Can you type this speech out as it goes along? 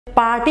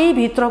Party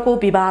भित्रको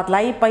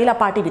विवादलाई पहिला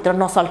party भित्र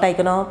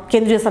नसल्टाइकन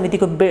केन्द्रीय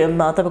समितिको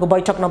तपाईको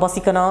बैठक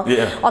नबसिकन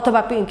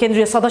अथवा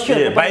केन्द्रीय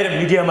सदस्यहरु बाहिर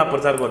मिडियामा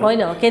प्रचार गर्नु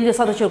हैन केन्द्रीय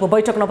सदस्यहरुको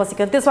बैठक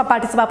नबसिकन त्यसमा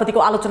पार्टी सभापतिको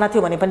आलोचना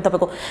थियो भने पनि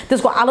तपाईको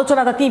त्यसको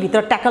आलोचना त ती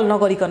भित्र ट्याकल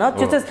नगरिकन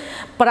त्यो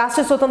चाहिँ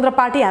राष्ट्रिय स्वतन्त्र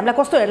पार्टी हामीलाई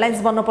कस्तो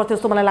हेडलाइन्स बन्न पर्थ्यो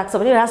जस्तो मलाई लाग्छ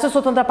भने राष्ट्रिय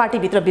स्वतन्त्र पार्टी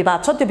भित्र विवाद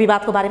छ त्यो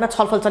विवादको बारेमा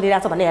छलफल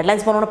चलिरहेछ भन्ने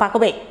हेडलाइन्स बनाउन पाएको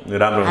भए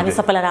राम्रो हामी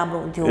सबैलाई राम्रो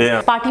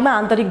हुन्थ्यो पार्टीमा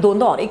आन्तरिक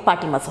द्वन्द्व हरेक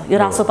पार्टीमा छ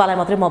यो राष्ट्रपालाई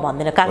मात्रै म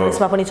भन्दिन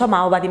कांग्रेसमा पनि छ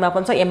माओवादीमा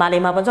पनि छ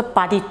एमालेमा पनि छ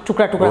पार्टी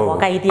टुक्रा टुक्रा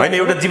भकाइदिए हैन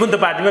एउटा जीवन्त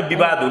पार्टीमा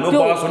विवाद हुनु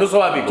बहस हुनु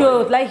स्वाभाविक हो त्यो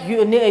लाइक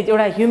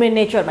एउटा ह्युमन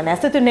नेचर भने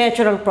जस्तै त्यो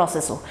नेचुरल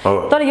प्रोसेस हो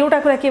तर एउटा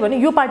कुरा के भने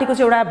यो पार्टीको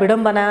चाहिँ एउटा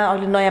विडम्बना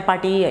अहिले नयाँ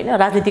पार्टी हैन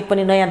राजनीतिक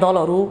पनि नयाँ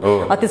दलहरु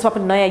त्यसमा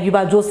पनि नयाँ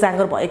युवा जोश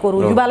जाँगर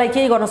भएकोहरु युवालाई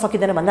केही गर्न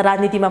सकिदैन भन्दा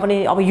राजनीतिमा पनि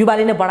अब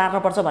युवाले नै बढार्न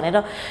पर्छ भनेर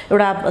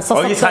एउटा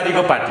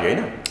सशक्तको पार्टी हैन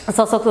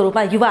सशक्त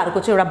रूपमा युवाहरुको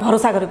चाहिँ एउटा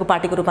भरोसा गरेको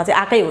पार्टीको रूपमा चाहिँ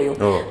आकै हो यो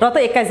र त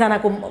 21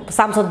 जनाको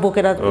सांसद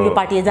बोकेर यो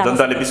पार्टी जान्छ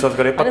जनताले विश्वास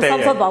गरे पत्तै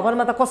संसद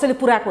भवनमा त कसैले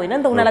पुराको हैन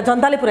नि त उनीलाई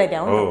जनताले पुराइदिया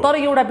हो तर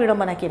एउटा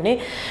विडम्बना के भने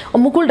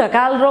मुकुल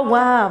ढकाल र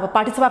उहाँ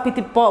पार्टी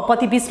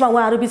सभापति बीचमा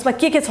उहाँहरु बीचमा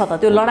के छ त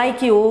त्यो लडाई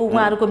के हो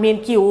उहाँहरुको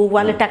मेन के हो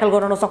उहाँले ट्याकल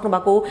गर्न नसक्नु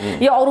भएको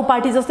यो अरु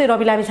पार्टी जस्तै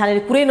रवि लामी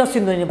छानेले पुरै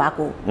नसिन्दिने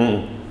भएको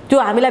त्यो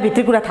हामीलाई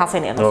भित्री कुरा थाहा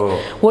छैन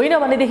हेर्नुस् होइन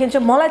भनेदेखि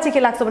चाहिँ मलाई चाहिँ के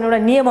लाग्छ भने एउटा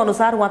नियम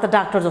अनुसार उहाँ त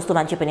डाक्टर जस्तो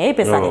मान्छे पनि है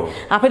पेशाले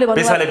आफैले भन्नु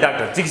पेशाले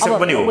डाक्टर चिकित्सक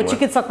पनि हो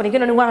चिकित्सक पनि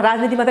किनभने उहाँ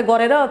राजनीतिमा त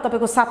गरेर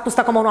तपाईको 7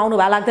 पुस्ता कमाउन आउनु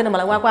भए लाग्दैन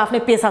मलाई उहाँको आफ्नै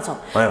पेशा छ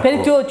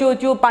फेरि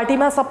त्यो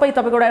पार्टीमा सबै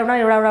तपाईको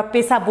एउटा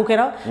पेशा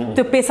बोकेर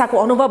त्यो पेशाको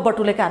अनुभव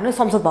बटुलेकाहरु नै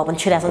संसद भवन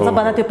छिराछ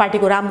सबभन्दा त्यो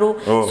पार्टीको राम्रो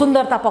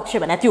सुन्दरता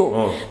पक्ष भने त्यो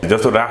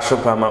जस्तो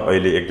राष्ट्रसभामा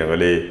अहिले एक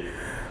ढंगले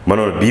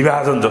भनौं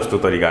विभाजन जस्तो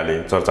तरिकाले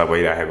चर्चा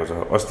भइरहेको छ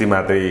अस्ति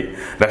मात्रै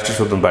राष्ट्रिय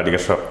स्वतन्त्र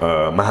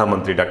पार्टीका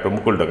महामन्त्री डाक्टर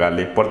मुकुल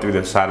ढकालले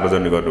प्रतिवेदन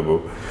सार्वजनिक गर्नुभयो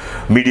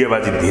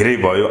मिडियाबाजी धेरै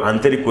भयो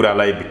आन्तरिक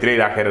कुरालाई भित्रै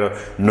राखेर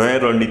नयाँ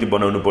रणनीति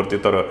बनाउनु पर्थ्यो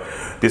तर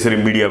त्यसरी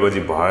मिडियाबाजी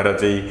भएर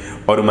चाहिँ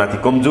अरुमाथि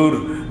कमजोर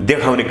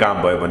देखाउने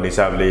काम भयो भन्ने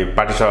हिसाबले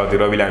पार्टी सभापति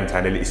रवि लामी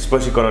छानेले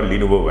स्पष्टीकरण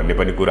लिनुभयो भन्ने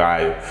पनि कुरा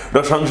आयो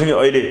र सँगसँगै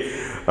अहिले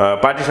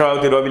पार्टी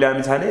सभापति रवि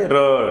लामी छाने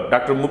र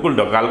डाक्टर मुकुल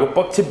ढकालको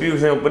पक्ष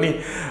विपक्षमा पनि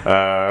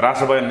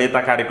राष्ट्रसभा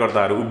नेता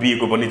कार्यकर्ताहरू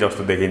उभिएको पनि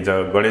जस्तो देखिन्छ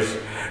गणेश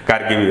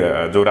कार्की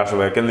जो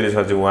राष्ट्रसभा केन्द्रीय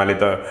सचिव उहाँले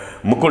त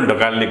मुकुल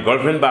ढकालले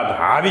गर्लफ्रेन्डवाद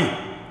हावी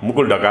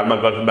मुकुल ढकालमा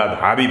गर्लफ्रेन्डवाद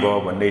हावी भयो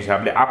भन्ने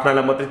हिसाबले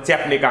आफ्नालाई मात्रै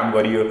च्याप्ने काम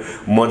गरियो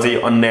म चाहिँ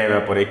अन्यायमा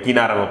परे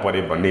किनारामा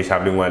परे भन्ने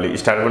हिसाबले उहाँले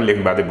स्टार पनि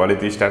लेख्नु भएको थियो भले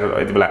त्यो स्टार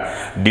यति बेला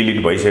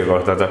डिलिट भइसकेको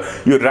अवस्था छ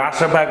यो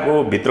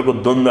राष्ट्रसभाको भित्रको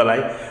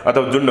द्वन्द्वलाई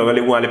अथवा जुन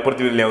ढङ्गले उहाँले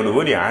प्रतिवेदन ल्याउनु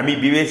भयो नि हामी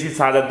विवेचित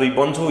साझा दुई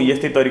बन्छौँ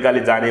यस्तै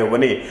तरिकाले जाने हो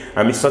भने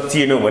हामी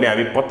सच्चिएनौँ भने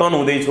हामी पतन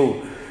हुँदैछौँ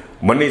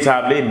भन्ने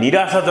हिसाबले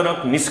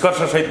निराशाजनक निष्कर्ष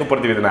सहितको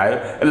प्रतिवेदन आयो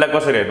यसलाई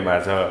कसरी हेर्नु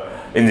भएको छ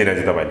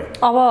इन्जिनाजी तपाईले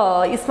अब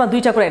यसमा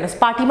दुईटा कुरा हेर्नुस्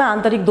पार्टीमा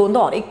आन्तरिक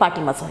द्वन्द्व हरेक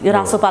पार्टीमा छ यो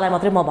राष्ट्रपालाई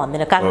मात्रै म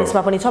भन्दिन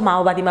कांग्रेसमा पनि छ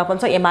माओवादीमा पनि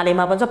छ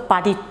एमालेमा पनि छ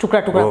पार्टी टुक्रा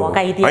टुक्रा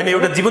भकाइदिए हैन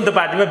एउटा जीवन्त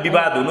पार्टीमा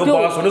विवाद हुनु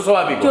बहस हुनु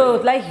स्वाभाविक हो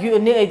त्यो लाइक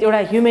एउटा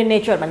ह्युमन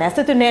नेचर भने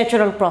जस्तै त्यो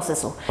नेचुरल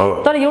प्रोसेस हो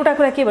तर एउटा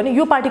कुरा के भने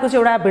यो पार्टीको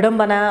चाहिँ एउटा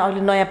विडम्बना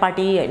अहिले नयाँ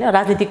पार्टी हैन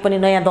राजनीतिक पनि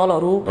नयाँ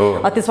दलहरु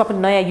त्यसमा पनि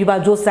नयाँ युवा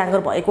जोश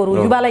जाँगर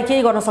भएकोहरु युवालाई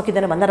केही गर्न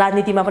सकिदैन भन्दा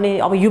राजनीतिमा पनि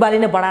अब युवाले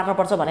नै बढार्न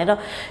पर्छ भनेर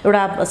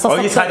एउटा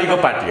सशक्तको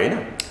पार्टी हैन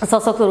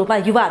सशक्त रूपमा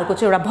युवाहरुको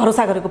चाहिँ एउटा भरोसा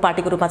गरेको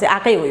पार्टीको रूपमा चाहिँ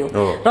आकै हो यो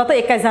र त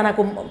 21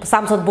 जनाको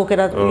सांसद बोकेर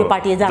यो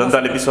पार्टी जान्छ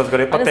जनताले विश्वास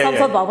गरे पत्तै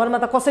संसद भवनमा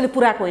त कसैले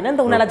पुराको हैन नि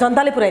त उनीलाई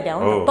जनताले पुराइदिया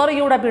हो तर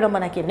एउटा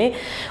विडम्बना के भने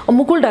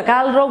मुकुल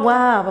ढकाल र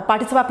उहाँ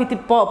पार्टी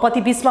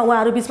सभापति बीचमा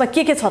उहाँहरु बीचमा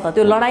के छ त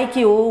त्यो लडाई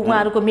के हो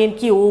उहाँहरुको मेन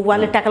के हो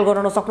उहाँले ट्याकल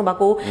गर्न नसक्नु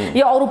भएको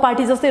यो अरु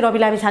पार्टी जस्तै रवि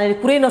लामी छानेले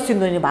पुरै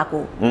नसिन्दिने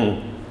भएको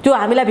त्यो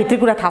हामीलाई भित्री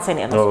कुरा थाहा छैन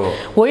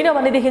हेर्नुस् होइन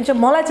भनेदेखि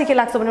चाहिँ मलाई चाहिँ के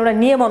लाग्छ भने एउटा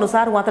नियम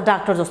अनुसार उहाँ त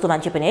डाक्टर जस्तो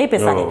मान्छे पनि है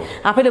पेशाले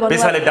आफैले भन्नु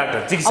पेशाले डाक्टर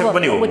चिकित्सक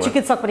पनि हो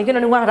चिकित्सक पनि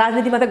किनभने उहाँ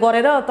राजनीतिमा त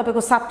गरेर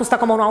तपाईको 7 पुस्ता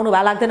कमाउन आउनु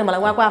भए लाग्दैन मलाई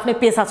उहाँको आफ्नै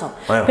पेशा छ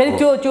फेरि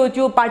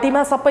त्यो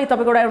पार्टीमा सबै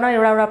तपाईको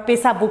एउटा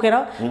पेशा बोकेर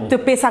त्यो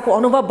पेशाको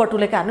अनुभव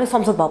बटुलेकाहरु नै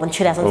संसद भवन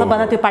छिराछ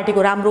सबभन्दा त्यो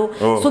पार्टीको राम्रो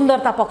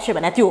सुन्दरता पक्ष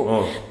भने त्यो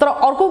तर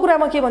अर्को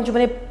कुरामा के भन्छु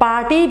भने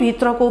पार्टी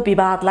भित्रको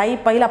विवादलाई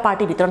पहिला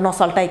पार्टी भित्र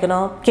नसल्टाइकन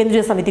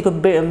केन्द्रीय समितिको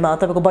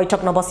तपाईको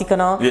बैठक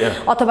नबसिकन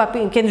अथवा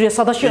केन्द्रीय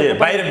सदस्यहरु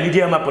बाहिर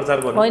मिडियामा प्रचार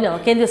गर्नु हैन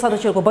केन्द्रीय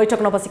सदस्यहरुको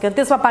बैठक नबसिकन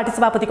त्यसमा पार्टी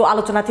सभापतिको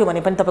आलोचना थियो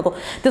भने पनि तपाईको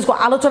त्यसको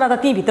आलोचना त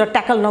ती भित्र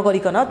ट्याकल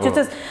नगरिकन त्यो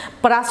चाहिँ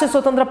राष्ट्रिय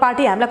स्वतन्त्र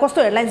पार्टी हामीलाई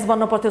कस्तो हेडलाइन्स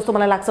बन्न पर्थ्यो जस्तो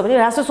मलाई लाग्छ भने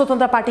राष्ट्रिय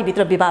स्वतन्त्र पार्टी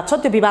भित्र विवाद छ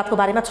त्यो विवादको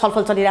बारेमा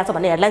छलफल चलिरहेछ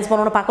भन्ने हेडलाइन्स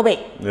बनाउन पाएको भए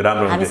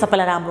हामी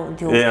सबैलाई राम्रो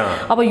हुन्थ्यो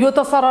अब यो त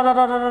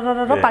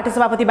सरर पार्टी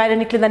सभापति बाहिर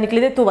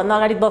निक्लिँदै त्यो भन्दा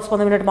अगाडि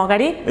 10-15 मिनेटमा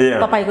अगाडि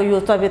तपाईको यो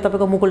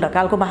तपाईको मुकुल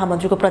ढकालको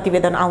महामन्त्रीको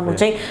प्रतिवेदन आउनु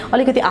चाहिँ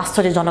अलिकति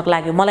आश्चर्यजनक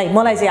लाग्यो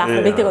मलाई चाहिँ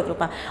आफ्नो व्यक्तिगत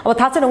रूपमा अब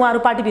थाहा छैन उहाँहरू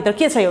पार्टीभित्र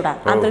के छ एउटा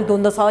आन्तरिक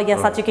द्वन्द्व छ या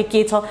साँच्चै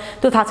के छ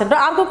त्यो थाहा छैन। र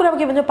अर्को कुरामा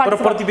के भन्छ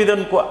पार्टी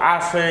प्रतिवेदनको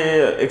आशय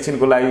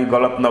एकछिनको लागि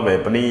गलत नभए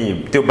पनि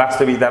त्यो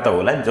वास्तविकता त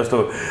होला नि। जस्तो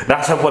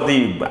राष्ट्रप्रति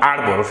आड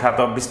भरोसा त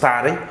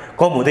बिस्तारै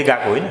कम हुँदै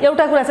गएको होइन।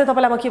 एउटा कुरा चाहिँ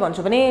तपाईँलाई म के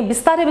भन्छु भने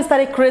बिस्तारै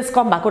बिस्तारै क्रेज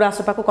कम भएको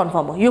राष्ट्रपाको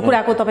कन्फर्म हो। यो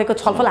कुराको तपाईँको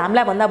छलफल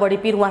हामीलाई भन्दा बढी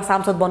पिर उहाँ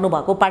सांसद बन्नु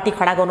भएको पार्टी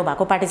खडा गर्नु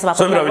भएको पार्टी सभापति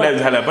छ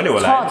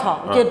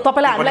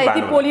तपाईँलाई हामीलाई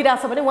यति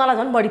पोलिरहेछ भने उहाँलाई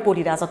झन् बढी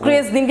पोलिरहेछ।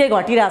 क्रेज दिनकै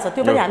घटिरहेछ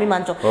त्यो पनि हामी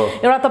मान्छौँ।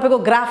 एउटा तपाईँको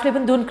ग्राफले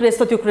पनि जुन क्रेज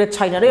छ त्यो क्रेज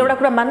छैन। र एउटा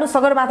कुरा मान्नु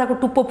सगरमाथाको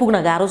टुप्पो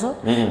पुग्न गाह्रो छ,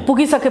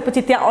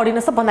 पुगिसकेपछि त्यहाँ अडिन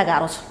सबभन्दा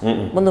गाह्रो छ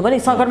बुझ्नु पनि।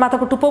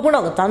 सगरमाथाको टुप्पो पुग्न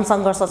झन्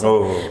सङ्घर्ष छ,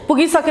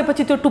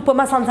 पुगिसकेपछि त्यो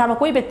टुप्पोमा संसारमा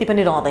कोही व्यक्ति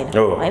पनि रहँदैन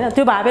होइन।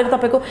 त्यो भएर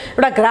तपाईँको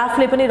एउटा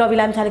ग्राफले पनि रवि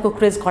लामिछानेको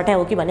क्रेज घट्या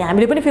हो कि भन्ने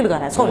हामीले पनि फिल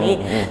गरेका छौँ नि।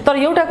 तर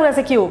एउटा कुरा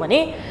चाहिँ के हो भने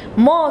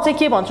म चाहिँ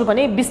के भन्छु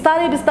भने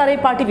बिस्तारै बिस्तारै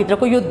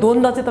पार्टीभित्रको यो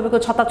द्वन्द्व चाहिँ तपाईँको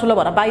छत्ताछुल्लो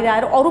भएर बाहिर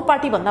आएर अरू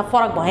पार्टीभन्दा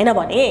फरक भएन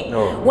भने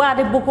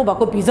उहाँहरूले बोक्नु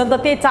भएको भिजन त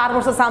त्यही 4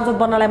 वर्ष सांसद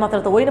बन्नलाई मात्र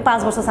त होइन,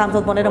 5 वर्ष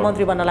सांसद बनेर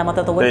मन्त्री बन्नलाई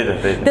मात्र त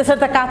होइन। त्यसरी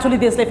त काछुली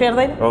देशले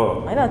फेर्दैन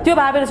होइन। त्यो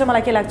भएर चाहिँ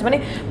मलाई के लाग्छ भने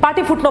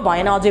पार्टी फुट्न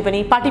भएन अझै पनि।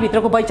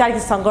 पार्टीभित्रको वैचारिक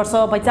सङ्घर्ष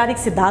वैचारिक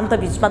सिद्धान्त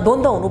बिचमा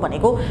द्वन्द्व हुनु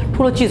भनेको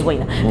ठुलो चिज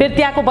होइन। फेरि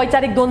त्यहाँको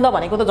वैचारिक द्वन्द्व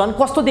भनेको त झन्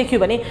कस्तो देखियो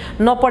भने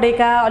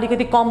नपढेका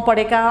अलिकति कम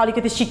पढेका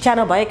अलिकति शिक्षा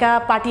नभएका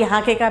पार्टी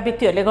हाँकेका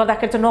व्यक्तिहरूले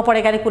गर्दाखेरि चाहिँ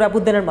नपढेकाले कुरा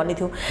बुझ्दैनन् भन्ने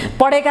थियो।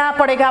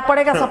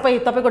 पढेका सबै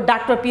तपाईँको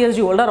डाक्टर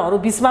पिएचडी होल्डरहरू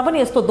बिचमा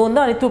पनि यस्तो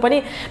द्वन्द्व अनि त्यो पनि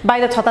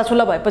बाहिर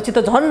छताछुल्ला भएपछि त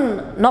झन्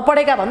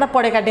नपढेका भन्दा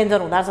पढेका डेन्जर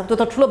हुँदो रहेछ। त्यो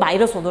त ठुलो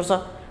भाइरस हुँदो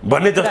रहेछ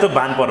भन्ने जस्तो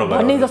भान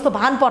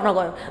पर्न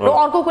गयो। र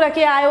अर्को कुरा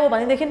के आयो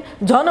भनेदेखि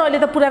झन् अहिले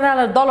त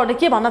पुराना दलहरूले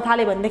के भन्न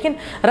थाल्यो भनेदेखि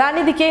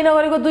राजनीति केही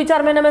नगरेको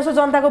 2-4 महिनामा यसो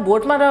जनताको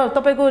भोटमा र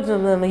तपाईँको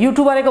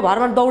युट्युबरको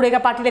भरमा दौडेका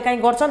पार्टीले काहीँ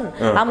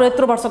गर्छन्। हाम्रो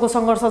यत्रो वर्षको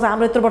सङ्घर्ष छ,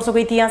 हाम्रो यत्रो वर्षको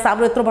इतिहास,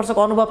 हाम्रो यत्रो वर्षको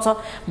अनुभव छ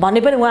भन्ने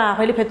पनि उहाँ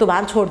आफैले फेरि त्यो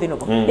भान छोडिदिनु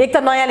भयो। एक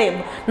त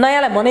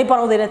नयाँलाई मनै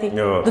पराउँदैन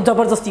थियो, त्यो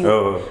जबरजस्ती हो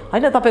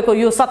होइन। तपाईँको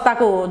यो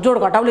सत्ताको जोड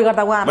घटाउले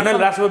गर्दा उहाँ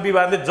राष्ट्र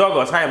विवादले जग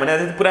हसायो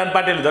भने पुरानो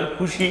पार्टीले झन्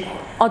खुसी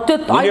त्यो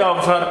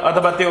अवसर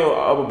अथवा त्यो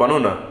भनौँ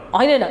न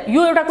होइन।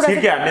 यो एउटा कुरा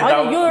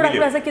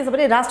चाहिँ के छ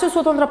भने राष्ट्रिय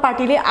स्वतन्त्र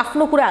पार्टीले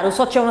आफ्नो कुराहरू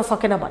सच्याउन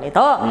सकेन भने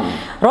त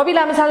रवि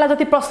लामिछानेलाई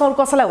जति प्रश्नहरू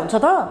कसैलाई हुन्छ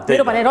त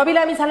मेरो भने रवि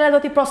लामिछानेलाई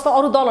जति प्रश्न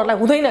अरू दलहरूलाई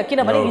हुँदैन।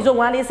 किनभने हिजो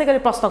उहाँले यसै गरी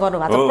प्रश्न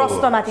गर्नुभएको छ,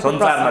 प्रश्नमाथिको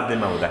प्रश्न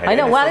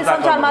होइन। उहाँले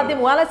सञ्चार माध्यम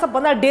उहाँलाई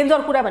सबभन्दा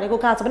डेन्जर कुरा भनेको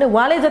कहाँ छ भने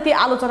उहाँले जति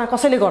आलोचना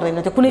कसैले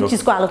गर्दैन थियो कुनै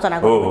चिजको आलोचना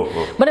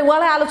गर्नु भने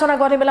उहाँलाई आलोचना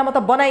गर्ने बेलामा त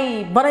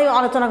बनाई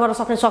आलोचना गर्न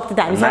सक्ने शक्ति त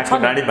हामीसँग छ।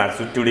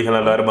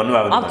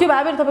 त्यो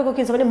भएर तपाईँको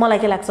के छ भने मलाई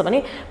के लाग्छ भने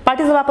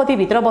पार्टी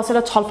सभापतिभित्र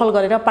बसेर छलफल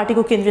गरेर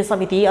पार्टीको केन्द्रीय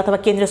समिति अथवा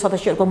केन्द्रीय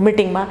सदस्यहरूको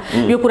मिटिङमा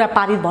यो कुरा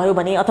पारित भयो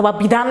भने अथवा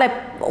विधानलाई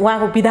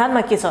उहाँको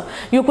विधानमा के छ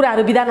यो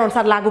कुराहरू विधान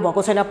अनुसार लागू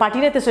भएको छैन,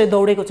 पार्टीले त्यसरी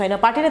दौडेको छैन,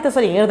 पार्टीले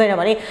त्यसरी हिँड्दैन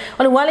भने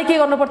अनि उहाँले के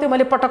गर्नु पर्थ्यो।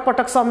 मैले पटक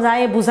पटक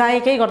सम्झाएँ बुझाएँ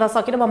केही गर्दा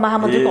सकिनँ। म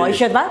महामन्त्रीको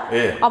हैसियतमा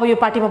अब यो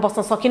पार्टीमा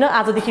बस्न सकिनँ।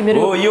 आजदेखि मेरो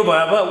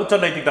उच्च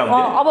नैतिकता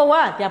अब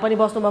उहाँ त्यहाँ पनि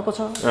बस्नु भएको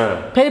छ,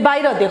 फेरि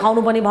बाहिर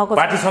देखाउनु पनि भएको छ,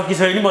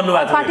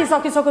 पार्टी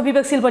सकिसक्यो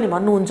विवेकशील पनि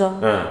भन्नुहुन्छ।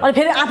 अनि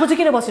फेरि आफू चाहिँ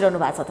किन बसिरहनु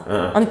भएको छ त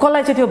अनि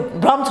कसलाई चाहिँ त्यो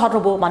भ्रम छर्नु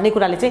भयो भन्ने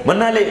कुराले चाहिँ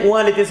भन्नाले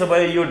उहाँले त्यसो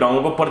भए यो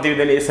ढङ्गको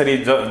प्रतिवेदन यसरी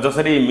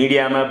जसरी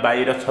मिडियामा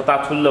बाहिर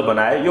छताछुल्लो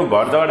बनाए यो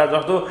घर झगडा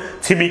जस्तो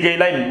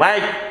छिमेकीलाई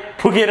माइक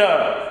फुकेर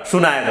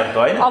सुनाए जस्तो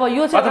होइन। अब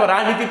यो अथवा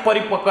राजनीतिक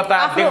परिपक्वता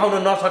देखाउन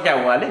नसक्या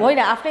उहाँले होइन।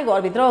 आफ्नै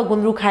घरभित्र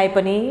गुन्द्रुक खाए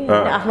पनि,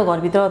 आफ्नो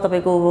घरभित्र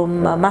तपाईँको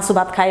मासु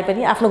भात खाए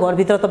पनि, आफ्नो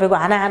घरभित्र तपाईँको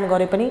हानाहान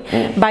गरे पनि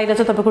बाहिर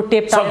चाहिँ तपाईँको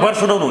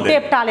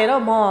टेप टालेर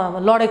म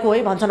लडेको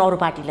है भन्छन् अरू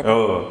पार्टीले।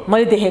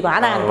 मैले देखेको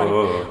हानाहान पनि।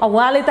 अब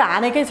उहाँले त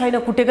हानेकै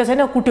छैन, कुटेको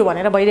छैन, कुट्यो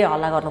भनेर बाहिरै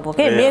हल्ला गर्नुभयो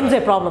कि मेन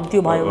चाहिँ प्रब्लम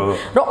त्यो भयो।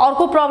 र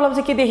अर्को प्रब्लम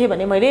चाहिँ के देखेँ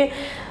भने मैले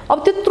अब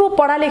त्यत्रो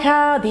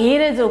पढालेखा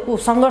धेरै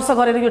सङ्घर्ष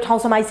गरेर यो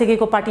ठाउँसम्म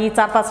आइसकेको पार्टी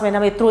 4-5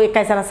 महिनामा यत्रो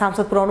 21 जना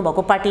सांसद पुर्याउनु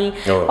भएको पार्टी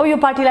अब यो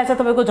पार्टीलाई चाहिँ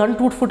तपाईँको झन्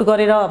टुटफुट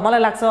गरेर मलाई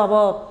लाग्छ अब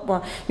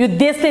यो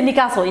देशले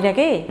निकास होइन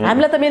कि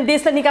हामीलाई त मेन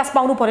देशले निकास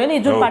पाउनु पर्यो नि।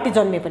 जुन पार्टी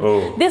जन्मे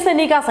पनि देशले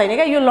निकास होइन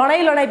क्या। यो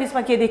लडाइँ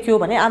बिचमा के देखियो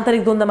भने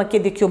आन्तरिक द्वन्द्वमा के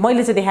देखियो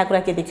मैले चाहिँ देखाएको कुरा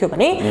के देखियो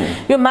भने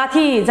यो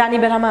माथि जाने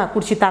बेलामा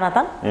कुर्सी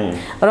तानातान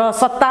र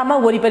सत्तामा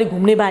वरिपरि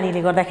घुम्ने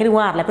बानीले गर्दाखेरि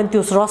उहाँहरूलाई पनि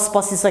त्यो रस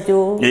पसिसक्यो,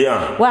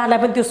 उहाँहरूलाई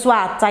पनि त्यो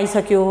स्वाद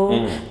चाहिसक्यो।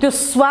 त्यो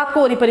स्वादको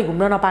वरिपरि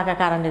घुम्न नपाएका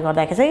कारणले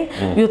गर्दाखेरि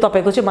चाहिँ यो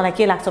तपाईँको चाहिँ मलाई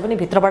के लाग्छ भने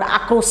भित्रबाट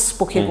आक्रोश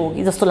पोखेको हो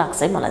कि जस्तो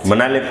लाग्छ है मलाई।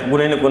 भन्नाले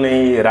कुनै न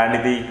कुनै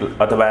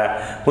राजनीतिक अथवा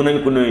कुनै न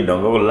कुनै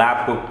ढङ्गको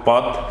लाभको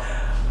पद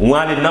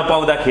उहाँले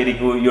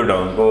नपाउँदाखेरिको यो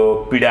ढङ्गको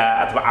पीडा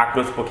अथवा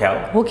आक्रोश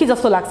पोख्या हो कि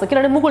जस्तो लाग्छ।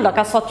 किनभने मुकुल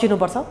ढक्का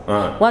सच्चिनुपर्छ।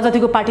 उहाँ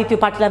जतिको पार्टी त्यो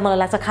पार्टीलाई मलाई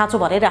लाग्छ खाँचो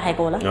भरै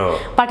राखेको होला।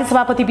 पार्टी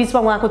सभापति बिचमा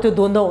उहाँको त्यो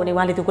द्वन्द्व हुने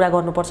उहाँले त्यो कुरा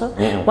गर्नुपर्छ।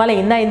 उहाँले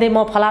हिँड्दै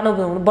म फलानु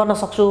बन्न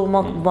सक्छु,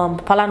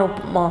 म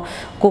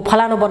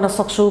फलानु बन्न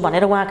सक्छु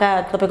भनेर उहाँका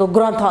तपाईँको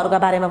ग्रन्थहरूका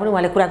बारेमा पनि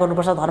उहाँले कुरा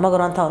गर्नुपर्छ, धर्म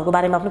ग्रन्थहरूको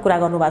बारेमा पनि कुरा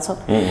गर्नुभएको छ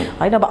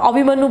होइन। अब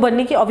अभिमन्यु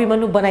बन्ने कि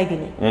अभिमन्यु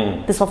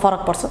बनाइदिने त्यसमा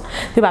फरक पर्छ।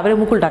 त्यो भएर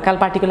मुकुल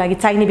ढकाल पार्टीको लागि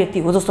चाहिने व्यक्ति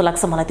हो जस्तो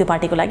लाग्छ मलाई त्यो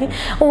पार्टीको लागि।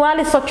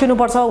 उहाँले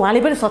सचिनुपर्छ उहाँले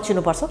पनि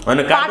सचिनुपर्छ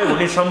अनि कारबाही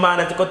हुने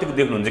सम्भावना चाहिँ कतिको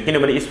देख्नुहुन्छ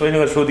किनभने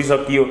स्पष्ट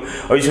सोधिसकियो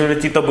अहिलेसम्म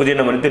चित्त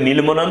बुझेन भने त्यो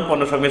निलम्बन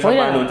पर्न सक्ने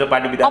सम्भावना हुन्छ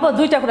पार्टी भित्र अब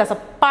दुईटा कुरा छ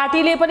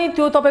पार्टीले पनि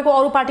त्यो तपाईको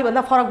अरु पार्टी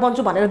भन्दा फरक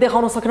बन्छु भनेर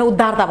देखाउन सकेन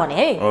उद्धारता भने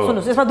है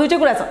सुन्नुस् यसमा दुईटै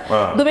कुरा छ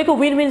दुवैको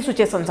विन विन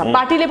सिचुएसन छ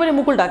पार्टीले पनि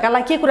मुकुल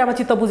ढकाललाई के कुरामा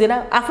चित्त बुझेन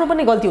आफ्नो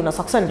पनि गल्ती हुन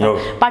सक्छ नि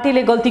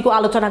पार्टीले गल्तीको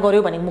आलोचना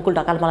गर्यो भने मुकुल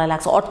ढकाल मलाई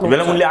लाग्छ अट्नु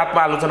बेला उनले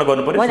आत्मआलोचना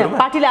गर्नु पर्यो हैन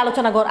पार्टीले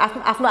आलोचना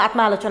आफ्नो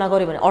आत्मआलोचना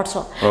गर्यो भने अट्छ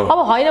अब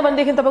हैन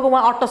भनेदेखि तपाईको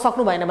उहाँ अट्न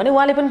सक्नु भएन भने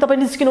उहाँले पनि तपाई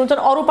निस्किनुहुन्छ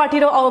अरु पार्टी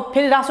र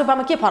फेरि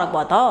रासोपामा के फरक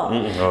भयो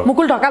त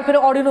मुकुल ढकाल फेरि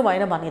अडिनु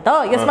भएन भने त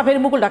यसमा फेरि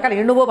मुकुल ढकाल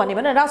हिँड्नुभयो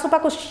भने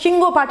रासोपाको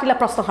सिंगो पार्टीलाई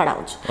प्रश्न खडा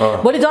हुन्छ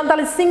भोलि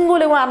जनताले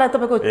सिंगोले उहाँलाई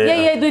तपाईको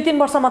यही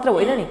 2-3 वर्ष मात्र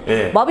होइन नि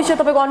भविष्य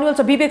तपाईको अन्यल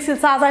छ विवेकशील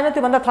साझा हैन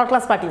त्यो भन्दा थर्ड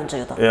क्लास पार्टी हुन्छ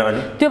यो त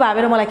त्यो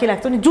भावेर मलाई के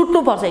लाग्छ नि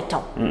जुट्नु पर्छ एक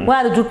ठाउँ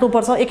उहाँहरु जुट्नु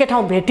पर्छ एकै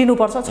ठाउँ भेटिनु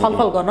पर्छ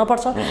छलफल गर्न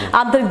पर्छ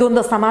आन्तरिक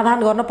द्वन्द्व समाधान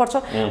गर्न पर्छ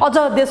अझ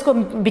देशको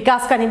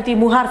विकासका निम्ति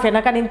मुहार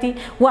फेर्नका निम्ति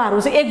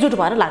उहाँहरु चाहिँ एकजुट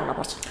भएर लाग्न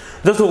पर्छ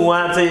जस्तो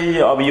उहाँ चाहिँ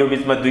अब यो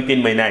बीचमा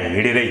 2-3 महिना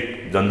हिँडेरै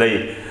झन्डै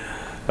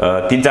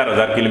 3-4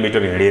 हजार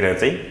किलोमिटर हिँडेर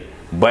चाहिँ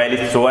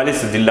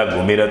 42-44 जिल्ला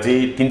घुमेर चाहिँ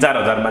 3-4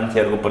 हजार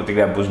मान्छेहरुको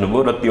प्रतिक्रिया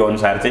बुझ्नुभयो र त्यो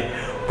अनुसार चाहिँ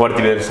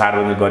प्रतिवेदन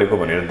सार्वजनिक गरेको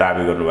भनेर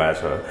दाबी गर्नुभएको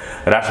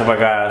छ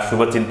राष्ट्रपतिका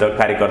शुभचिन्तक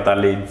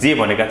कार्यकर्ताले जे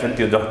भनेका छन्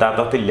त्यो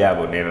जताततै ल्या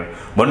भनेर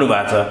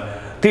भन्नुभएको छ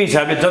त्यो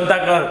हिसाबले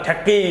जनताका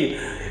ठ्याक्कै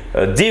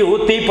जे हो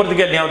त्यही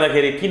प्रतिक्रिया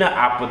ल्याउँदाखेरि किन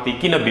आपत्ति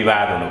किन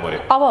विवाद हुनु पर्यो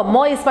अब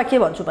म यसमा के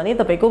भन्छु भने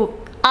तपाईको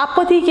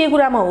आपत्ति के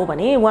कुरामा हो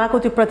भने उहाँको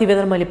त्यो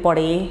प्रतिवेदन मैले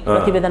पढे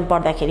प्रतिवेदन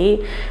पढ्दाखेरि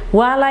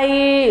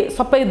उहाँलाई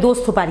सबै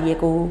दोष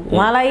थुपारिएको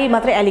उहाँलाई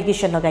मात्रै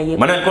एलिगेसन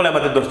लगाइएको मलाई कोलाई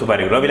मात्रै दोष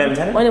थुपारिएको रवि लामी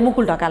छैन मैले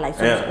मुकुल ढकाललाई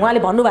उहाँले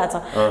भन्नुभएको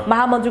छ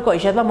महामन्त्रीको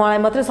हैसियतमा मलाई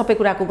मात्रै सबै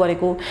कुराको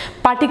गरेको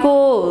पार्टीको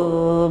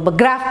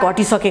ग्राफ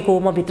घटिसकेको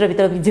म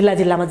भित्र जिल्ला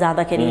जिल्लामा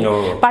जाँदाखेरि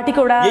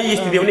पार्टीको एउटा यही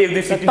स्थिति हो नि एक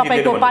दुई सिटी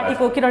तपाईको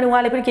पार्टीको किनभने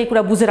उहाँले पनि केही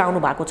कुरा बुझेर आउनु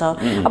भएको छ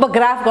अब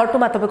ग्राफ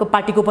घट्नुमा तपाईको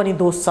पार्टीको पनि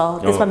दोष छ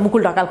त्यसमा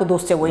मुकुल ढकालको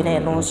दोष चाहिँ होइन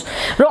हेर्नुस्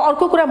र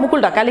अर्को कुरा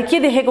मुकुल ढकालले के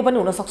देखेको पनि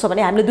हुन सक्छ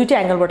भने हामीले दुईटै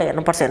एंगलबाट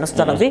हेर्नुपर्छ हेर्नुस्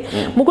जनकजी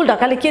मुकुल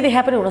ढकालले के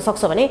देखा पनि हुन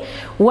सक्छ भने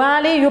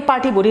उहाँले यो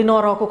पार्टी भोलि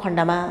नरहेको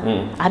खण्डमा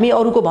हामी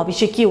अरूको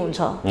भविष्य के हुन्छ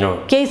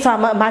केही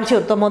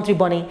मान्छेहरु त मन्त्री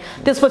बने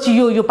त्यसपछि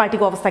यो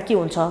पार्टीको अवस्था के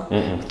हुन्छ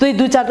दुई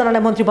 2-4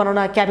 जनालाई मन्त्री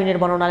बनाउन क्याबिनेट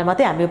बनाउनले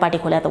मात्रै हामी यो पार्टी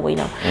खोल्या त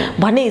होइन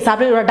भन्ने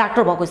हिसाबले एउटा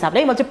डाक्टर भएको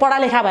हिसाबले म चाहिँ पढा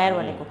लेखा भएर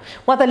भनेको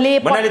उहाँ त ले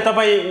भन्नाले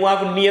तपाई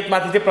उहाँको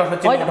नियतमाथि चाहिँ प्रश्न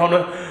चिन्ह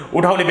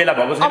उठाउने बेला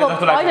भएको छैन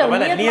जस्तो लाग्छ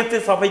तपाईलाई नियत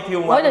चाहिँ सफै थियो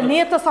हैन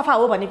नियत त सफा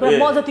हो भन्ने कुरा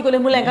म जतिकोले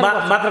मूल्याङ्कन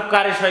मात्र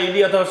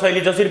कार्यशैली अथवा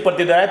शैली जसरी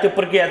प्रतिद्वन्द्वी त्यो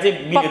प्रक्रिया चाहिँ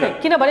मिलेन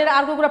किनभने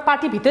अर्को कुरा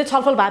पार्टी भित्रै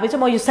छलफल भए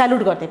चाहिँ म यो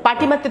स्यालुट गर्थे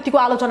पार्टीमा त्यतिको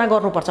आलोचना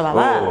गर्नुपर्छ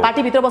बाबा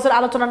पार्टी भित्र बसेर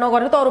आलोचना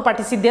नगर्ने त अरु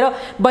पार्टी सिद्धेर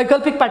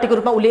वैकल्पिक पार्टीको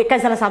रूपमा उले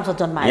 21 जना सांसद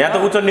जन्माए यहाँ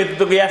त उच्च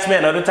नेतृत्वको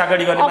यासम्यानहरु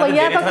चाकडी गर्ने अब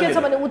यहाँ त के छ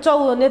भने उच्च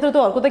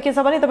नेतृत्वहरुको त के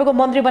छ भने तपाईको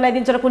मन्त्री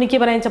बनाइदिन्छ र कुनै के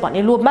बनाइदिन्छ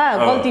भन्ने लोभमा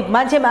गल्ती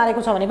मान्छे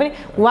मारेको छ भने पनि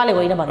उहाँले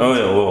होइन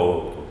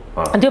भन्नुहुन्छ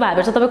त्यो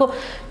भएर चाहिँ तपाईको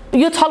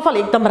यो छलफल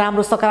एकदम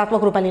राम्रो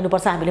सकारात्मक रूपमा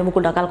लिनुपर्छ हामीले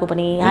मुकुल ढकालको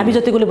पनि हामी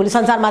जतिकोले भोलि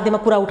सञ्चार माध्यममा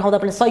कुरा उठाउँदा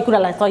पनि सही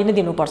कुरालाई सही नै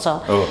दिनुपर्छ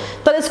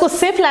तर यसको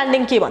सेफ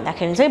ल्यान्डिङ के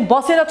भन्दाखेरि चाहिँ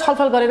बसेर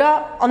छलफल गरेर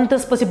अनि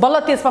त्यसपछि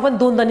बल्ल त्यसमा पनि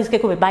द्वन्द्व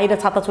निस्केको भए बाहिर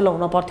छाताछुल्लो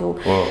हुन पर्थ्यो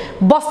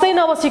बस्दै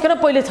नबसिकन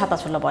पहिले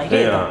छाताछुल्लो भयो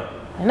के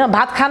हैन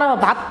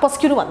भात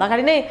पस्किनु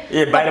भन्दाखेरि नै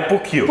बाहिर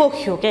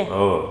पोखियो के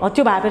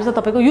त्यो भएर चाहिँ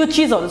तपाईको यो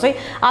चीजहरु चाहिँ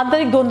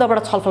आन्तरिक द्वन्द्वबाट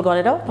छलफल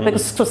गरेर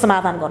तपाईको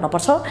समाधान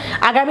गर्नुपर्छ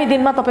आगामी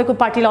दिनमा तपाईको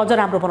पार्टीलाई अझ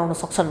राम्रो बनाउन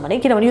सक्छन् भने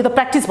किनभने यो त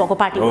प्र्याक्टिस भएको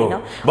पार्टी होइन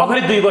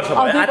भर्खरै 2 वर्ष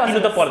भयो आत्तिनु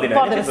त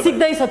पर्दैन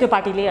सिक्दै छ त्यो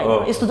पार्टीले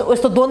हैन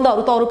यस्तो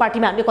द्वन्द्वहरु त अरु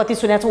पार्टीमा हामीले कति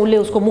सुनेका छौं उले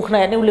उसको मुख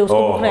नहेर्ने उले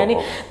उसको मुख नहेर्ने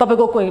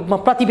तपाईको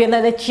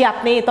प्रतिवेदनले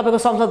च्याप्ने तपाईको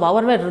संसद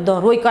भवनमा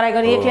रोइ कराइ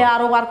गर्ने एकले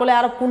आरोप अर्कोले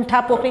आरोप कुण्ठा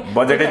पोख्ने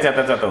बजेटै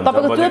च्याता हुन्छ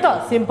तपाईको त्यो त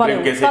सिम्पल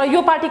हो तर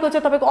यो पार्टीको चाहिँ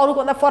तपाईको अरु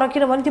भन्दा फरक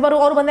किन भने तिमीहरु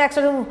अरु भन्दा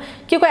एक्स्ट्रा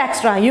केको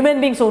एक्स्ट्रा ह्युमन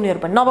बीइङ्स हो उनीहरु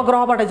पनि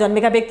नवग्रहबाट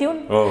जन्मेका व्यक्ति हुन्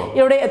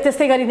एउटै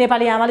त्यस्तै गरी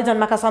नेपाली आमाले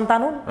जन्मेका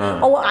सन्तान हुन्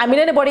औ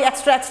हामीले नै बढी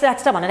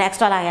एक्स्ट्रा भनेर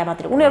एक्स्ट्रा लाग्या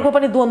मात्र उनीहरुको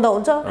पनि द्वन्द्व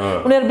हुन्छ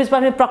उनीहरु बीचमा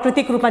पनि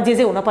प्राकृतिक रूपमा जे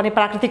हुन पर्ने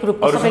प्राकृतिक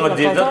रूपमा सबै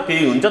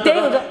त्यही हुन्छ तर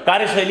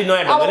कार्यशैली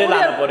नयाँ ढंगले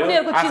लानु पर्यो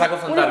आशाको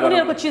सञ्चार गर्नु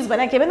उनीहरुको चीज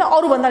भने के भन्दा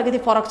अरु भन्दा अलिकति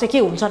फरक चाहिँ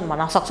के हुन्छन्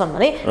भन्न सक्छन्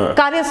भने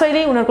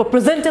कार्यशैली उनीहरुको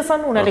प्रेजेन्टेसन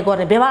उनीहरुले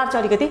गर्ने व्यवहार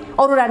चाहिँ अलिकति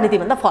अरु राजनीति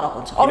भन्दा फरक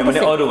हुन्छ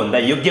अरु भन्दा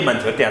योग्य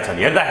मान्छेहरु त्यहाँ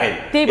छन्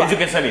हेर्दाखेरि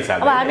एजुकेसन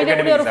अब हामीले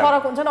उनीहरु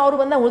फरक हुन्छन् अरु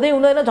भन्दा हुँदै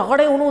हुँदैन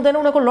झगडै हुनु हुँदैन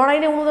उनीहरुको लडाई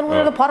नै हुनु हुँदैन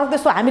उनीहरुको फरक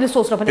त्यस्तो हामीले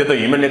सोच्न पनि त्यो त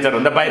ह्युमन नेचर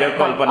भन्दा बाहिर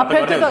कल्पना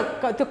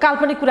त्यो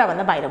काल्पनिक कुरा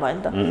भन्दा बाहिर भयो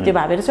नि त त्यो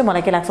भएर चाहिँ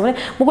मलाई के लाग्छ भने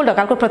मुकुल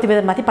ढकालको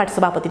प्रतिवेदनमाथि पार्टी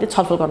सभापतिले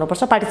छलफल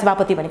गर्नुपर्छ पार्टी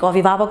सभापति भनेको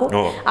अभिभावक हो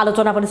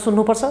आलोचना पनि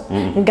सुन्नुपर्छ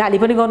गाली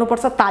पनि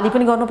गर्नुपर्छ ताली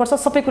पनि गर्नुपर्छ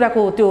सबै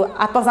कुराको त्यो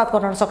आत्मसात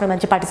गर्न सक्ने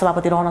मान्छे पार्टी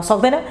सभापति रहन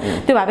सक्दैन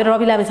त्यो भएर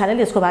रवि लामी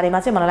छानेले यसको बारेमा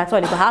चाहिँ मलाई लाग्छ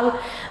अहिलेको हाल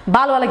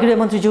बालवाला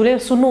गृहमन्त्रीज्यूले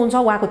सुन्नुहुन्छ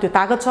उहाँको त्यो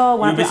तागत छ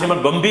उहाँ यो विषयमा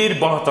गम्भीर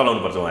बहस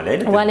चलाउनु पर्छ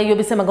उहाँले यो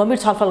विषयमा गम्भीर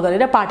छलफल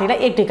गरेर पार्टीलाई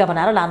एक ढेका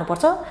बनाएर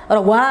लानुपर्छ र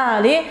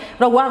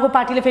उहाँको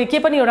पार्टीले फेरि के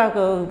पनि एउटा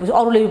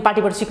अरूले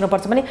पार्टीबाट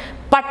सिक्नुपर्छ भने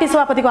पार्टी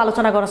सभापतिको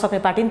आलोचना गर्न सक्ने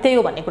पार्टी त्यही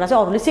हो भन्ने कुरा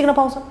चाहिँ अरूले सिक्न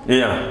पाउँछन्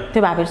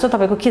त्यो भएर चाहिँ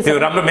तपाईको के छ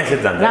राम्रो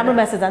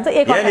मेसेज जान्छ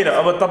यहाँनिर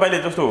अब तपाईले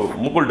जस्तो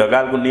मुकुल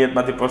ढकालको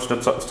नियतमाथि प्रश्न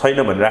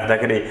छैन भनि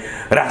राख्दाखेरि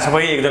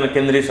राष्ट्रपति एकजना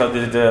केन्द्रीय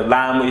सदस्य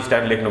लामो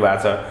स्टार लेख्नु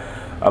भएको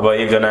छ अब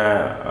एकजना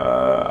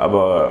अब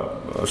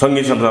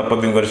सङ्घीय संसदमा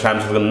प्रतिनिधित्व गर्ने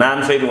सांसदको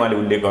नामसहित उहाँले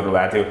उल्लेख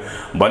गर्नुभएको थियो,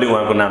 भोलि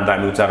उहाँको नाम त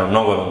हामी उच्चारण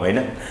नगरौँ होइन।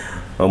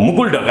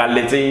 मुकुल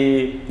ढकालले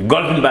चाहिँ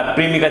गर्लफ्रेन्डबाद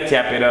प्रेमिका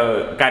च्यापेर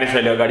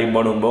कार्यशैली अगाडि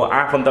बढाउनु भयो,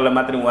 आफन्तलाई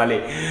मात्रै उहाँले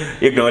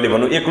एक ढङ्गले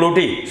भनौँ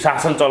एकलौटै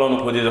शासन चलाउनु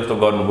खोजे जस्तो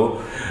गर्नुभयो।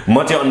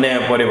 म चाहिँ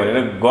अन्याय पऱ्यो भनेर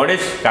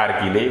गणेश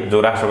कार्कीले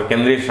जो राष्ट्रको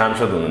केन्द्रीय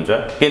सांसद हुनुहुन्छ,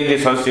 केन्द्रीय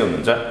सदस्य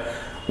हुनुहुन्छ,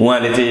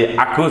 उहाँले चाहिँ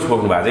आक्रोश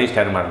पोख्नु भएको छ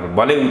स्टार मार्फत।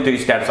 भले त्यो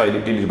स्टार अहिले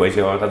डिलिट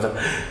भइसकेको अवस्था छ।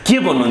 के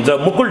भन्नुहुन्छ,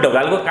 मुकुल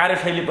ढकालको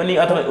कार्यशैली पनि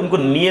अथवा उनको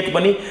नियत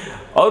पनि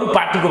अरू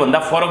पार्टीको भन्दा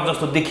फरक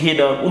जस्तो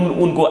देखिएन,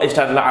 उनको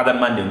स्टारलाई आधार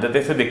मान्ने हुन्छ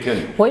त्यस्तै देखियो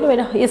नि? होइन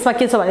होइन, यसमा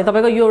के छ भने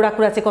तपाईँको यो एउटा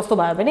कुरा चाहिँ कस्तो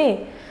भयो भने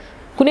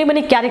कुनै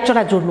पनि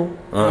क्यारेक्टरलाई जोड्नु,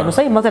 हेर्नुहोस्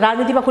है, म चाहिँ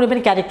राजनीतिमा कुनै पनि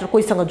क्यारेक्टर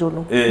कोहीसँग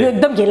जोड्नु यो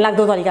एकदम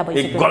घिनलाग्दो तरिका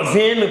भइसक्यो।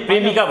 गर्लफ्रेन्ड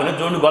प्रेमिका भनेर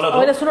जोड्नु गलत हो।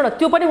 होइन सुन्नु न,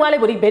 त्यो पनि उहाँले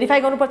भोलि भेरिफाई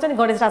गर्नुपर्छ नि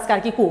गणेश राज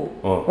कार्की को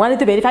हो, उहाँले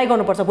त्यो भेरिफाई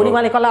गर्नुपर्छ। भोलि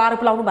उहाँले कसलाई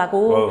आरोप लाउनु भएको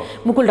हो,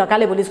 मुकुल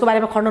ढकालले भोलि यसको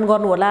बारेमा खण्डन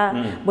गर्नु होला।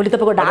 भोलि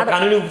तपाईँको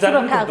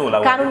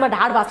कानुनमा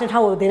ढाड भाँच्ने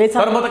ठाउँहरू धेरै छ।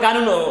 तर म त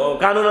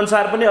कानुन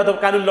अनुसार पनि अथवा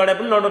कानुन लडाइ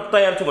पनि लड्न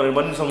तयार छु भनेर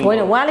भन्ने सम्म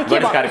होइन। उहाँले के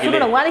सुन्नु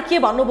न, उहाँले के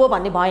भन्नुभयो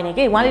भन्ने भएन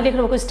कि उहाँले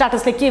लेख्नुभएको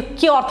स्ट्याटसले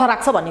के अर्थ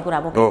राख्छ भन्ने कुरा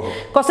भयो।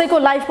 कसैको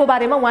लाइफको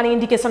बारेमा उहाँले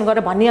इन्डिकेसन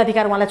गरेर भन्ने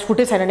अधिकार उहाँलाई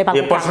छुटै छैन।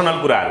 नेपालको पर्सनल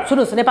कुराहरू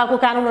सुन्नुहोस्, नेपालको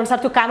कानुन अनुसार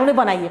त्यो कानुनै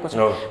बनाइएको छ।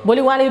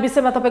 भोलि उहाँले यो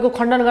विषयमा तपाईँको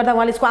खण्डन गर्दा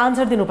उहाँले यसको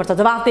आन्सर दिनुपर्छ,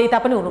 जवाफदेहिता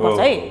पनि हुनुपर्छ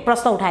है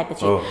प्रश्न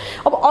उठाएपछि।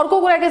 अब अर्को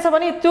कुरा के छ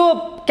भने त्यो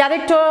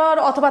क्यारेक्टर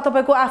अथवा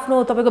तपाईँको आफ्नो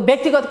तपाईँको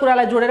व्यक्तिगत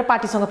कुरालाई जोडेर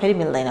पार्टीसँग फेरि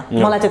मिल्दैन,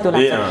 मलाई चाहिँ त्यो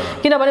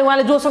लाग्छ। किनभने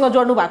उहाँले जोसँग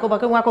जोड्नु भएको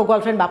उहाँको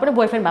गर्लफ्रेन्ड भए पनि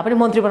बोयफ्रेन्ड भए पनि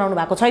मन्त्री बनाउनु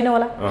भएको छैन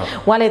होला,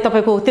 उहाँले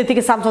तपाईँको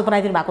त्यतिकै सांसद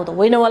बनाइदिनु भएको त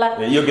होइन होला,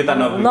 योग्यता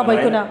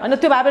नभइकन होइन।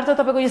 त्यो भएर त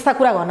तपाईँको यस्ता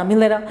कुरा गर्न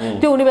मिल्दैन।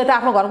 त्यो हुने भए त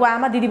आफ्नो घरको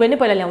आमा दिदी बहिनी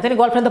पहिला ल्याउँथ्यो नि,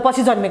 गर्लफ्रेन्ड त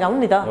पछि जन्मेका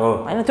हुन् नि त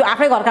होइन। त्यो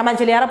आफ्नै घरका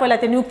मान्छे ल्याएर पहिला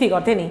त्यो नियुक्ति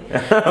गर्थे नि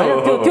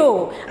होइन। त्यो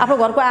आफ्नो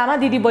घरको आमा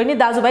दिदी बहिनी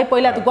दाजुभाइ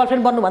पहिला त्यो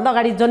गर्लफ्रेन्ड बन्नुभन्दा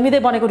अगाडि जन्मिँदै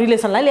बनेको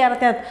रिलेसनलाई ल्याएर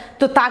त्यहाँ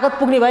त्यो तागत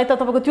पुग्ने भए त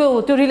तपाईँको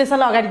त्यो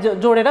रिलेसनलाई अगाडि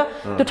जोडेर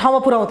त्यो ठाउँमा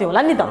पुर्याउँथ्यो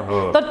होला नि त।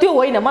 तर त्यो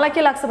होइन। मलाई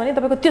के लाग्छ भने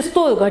तपाईँको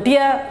त्यस्तो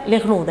घटिया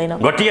लेख्नु हुँदैन,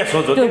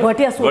 त्यो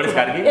घटिया सोच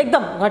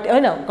एकदम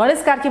होइन।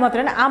 गणेश कार्की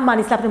मात्रै होइन, आम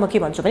मानिसलाई पनि म के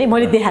भन्छु भने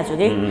मैले देखाएको छु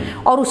कि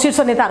अरू शीर्ष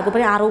नेताहरूको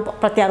पनि आरोप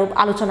प्रत्यारोप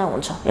आलोचना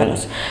हुन्छ।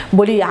 हेर्नुहोस्,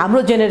 भोलि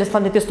हाम्रो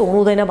जेनेरेसनले त्यस्तो हुनु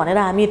हुँदैन भनेर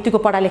हामी यतिको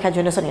पढालेखा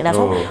जेनेरेसन हिँडेका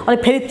छौँ। अनि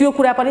फेरि त्यो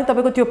कुरा पनि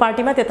तपाईँको त्यो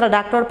पार्टीमा त्यत्र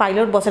डाक्टर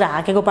पाइलट बसेर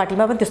हाँकेको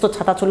पार्टीमा पनि त्यस्तो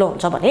छताछुल्लो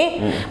हुन्छ भने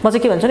म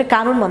चाहिँ के भन्छु भने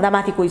कानुनभन्दा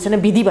माथि कोही छैन,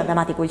 विधिभन्दा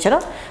माथि कोही छैन।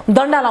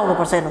 दण्ड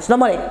लाउनुपर्छ। हेर्नुहोस्,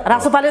 नम्बर 1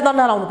 रासोपाले दण्ड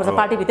लाउनुपर्छ,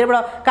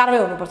 पार्टीभित्रबाट कारवाही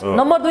हुनुपर्छ।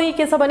 नम्बर 2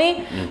 के छ भने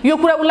यो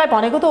कुरा उसलाई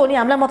भनेको त हो नि,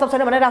 हामीलाई मतलब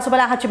छैन भने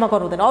रासोपाले आँखा चिम्मा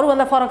गर्नु हुँदैन,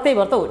 अरूभन्दा फरक त्यही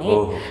भएर त हो नि।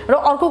 र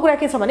अर्को कुरा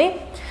के छ भने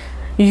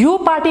यो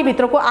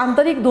पार्टीभित्रको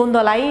आन्तरिक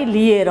द्वन्द्वलाई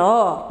लिएर,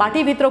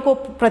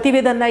 पार्टीभित्रको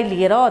प्रतिवेदनलाई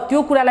लिएर त्यो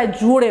कुरालाई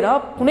जोडेर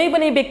कुनै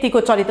पनि व्यक्तिको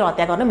चरित्र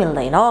हत्या गर्न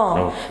मिल्दैन।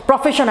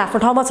 प्रोफेसन आफ्नो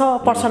ठाउँमा छ,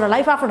 पर्सनल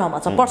लाइफ आफ्नो ठाउँमा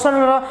छ।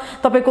 पर्सनल र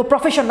तपाईँको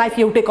प्रोफेसन लाइफ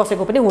एउटै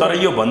कसैको पनि हुँदैन। तर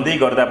यो भन्दै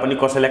गर्दा पनि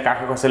कसैलाई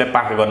काखा कसैलाई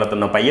पाखा गर्न त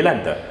नपाइएला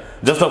नि त।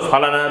 जस्तो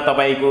फलाना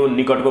तपाईँको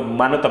निकटको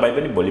मानव तपाईँ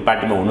पनि भोलि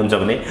पार्टीमा हुनुहुन्छ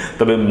भने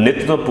तपाईँ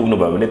नेतृत्व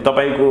पुग्नुभयो भने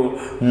तपाईँको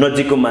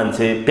नजिकको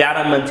मान्छे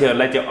प्यारा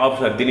मान्छेहरूलाई चाहिँ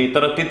अवसर दिने,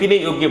 तर त्यति नै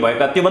योग्य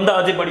भएका त्योभन्दा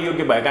अझै बढी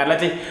योग्य भएकाहरूलाई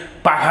चाहिँ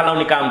पाखा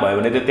लाउने काम भयो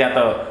भने त त्यहाँ त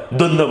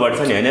द्वन्द्व बढ्छ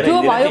नि होइन।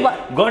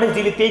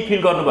 गणेशजीले त्यही फिल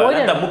गर्नुभयो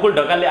नि त। मुकुल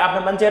ढकालले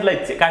आफ्ना मान्छेहरूलाई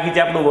काखी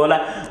च्याप्नु भयो होला।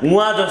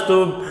 उहाँ जस्तो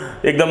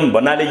एकदम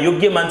भन्नाले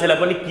योग्य मान्छेलाई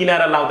पनि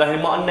किनारा लाउँदाखेरि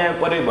म अन्याय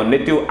पऱ्यो भन्ने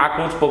त्यो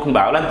आक्रोश पोख्नु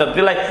भयो होला नि त।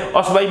 त्यसलाई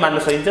असवाई मान्न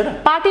सकिन्छ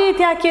न? पार्टी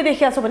त्यहाँ के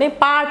देखिएको छ भने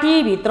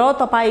पार्टीभित्र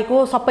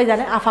तपाईँको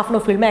सबैजना आफ्नो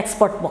फिल्डमा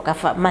एक्सपर्ट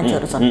भएका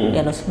मान्छेहरू छन्।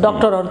 हेर्नुहोस्,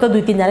 डक्टरहरू त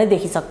 2-3 जना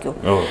देखिसक्यो,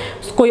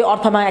 कोही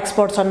अर्थमा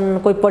एक्सपर्ट छन्,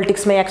 कोही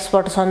पोलिटिक्समा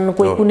एक्सपर्ट छन्,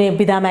 कोही कुनै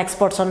विधामा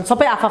एक्सपर्ट छन्,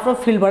 सबै आफ्नो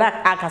फिल्डबाट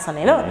आएका छन्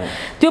होइन।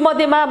 त्यो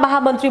मध्येमा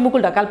महामन्त्री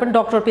मुकुल ढकाल पनि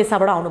डक्टर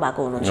पेसाबाट आउनु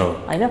भएको हुनुहुन्छ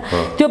होइन।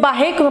 त्यो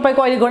बाहेक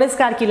तपाईँको अहिले गणेश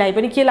कार्कीलाई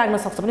पनि के लाग्न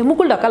सक्छ भने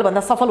मुकुल ढकाल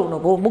भन्दा सफल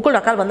हुनुभयो, मुकुल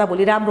ढकाल भन्दा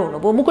भोलि राम्रो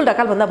हुनुभयो, मुकुल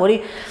ढकाल भन्दा भोलि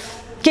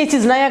केही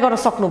चिज नयाँ गर्न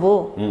सक्नुभयो,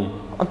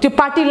 त्यो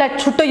पार्टीलाई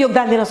छुट्टै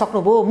योगदान दिन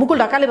सक्नुभयो, मुकुल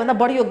ढकालले भन्दा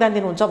बढी योगदान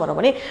दिनुहुन्छ भनौँ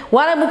भने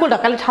उहाँलाई मुकुल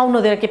ढकालले ठाउँ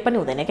नदिएर केही पनि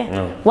हुँदैन क्या।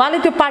 उहाँले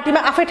त्यो पार्टीमा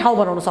आफै ठाउँ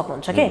बनाउन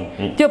सक्नुहुन्छ के।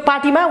 त्यो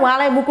पार्टीमा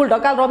उहाँलाई मुकुल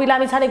ढकाल रवि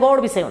लामिछाने गौड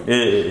विषय हुन्छ।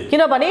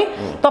 किनभने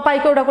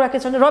तपाईँको एउटा कुरा के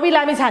छ भने रवि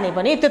लामिछाने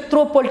पनि त्यत्रो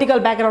पोलिटिकल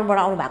ब्याकग्राउन्डबाट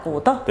आउनु भएको हो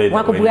त।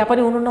 उहाँको बुवा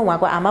पनि हुनुहुन्न,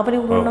 उहाँको आमा पनि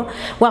हुनुहुन्न,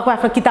 उहाँको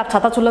आफ्नो किताब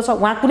छताछुल्लो छ,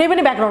 उहाँ कुनै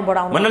पनि ब्याकग्राउन्डबाट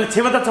आउनु भन्नाले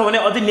क्षमता छ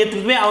भने अझै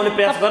नेतृत्वमै आउने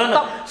प्रयास गर न।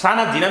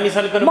 साना झिना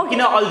मिसालको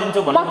किन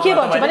अल्झिन्छौ भन्नु। म के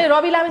भन्छु भने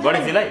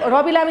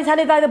रवि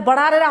लामिछाने त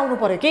बढारेर आउनु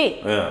पर्यो कि।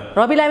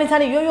 रवि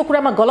लामिछाने यो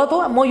कुरामा गलत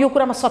हो, म यो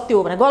कुरामा सत्य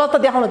हो भने गलत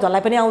त देखाउन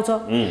जसलाई पनि आउँछ।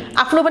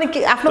 आफ्नो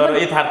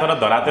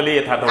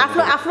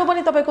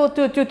पनि तपाईँको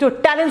त्यो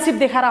ट्यालेन्टसिप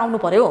देखाएर आउनु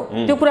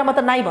पर्यो। त्यो कुरामा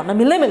त नाइ भन्न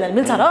मिल्दैन,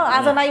 मिल्छ र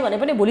आज नाइ भने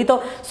पनि भोलि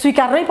त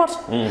स्वीकार्नै पर्छ।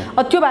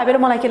 त्यो भएर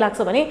मलाई के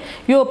लाग्छ भने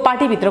यो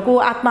पार्टीभित्रको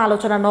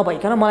आत्मआलोचना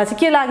नभइकन मलाई चाहिँ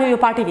के लाग्यो, यो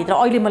पार्टीभित्र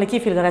अहिले मैले के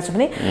फिल गरेको छु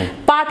भने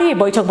पार्टी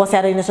बैठक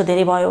बसेर हिँड्नु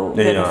धेरै भयो।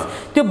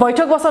 त्यो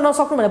बैठक बस्न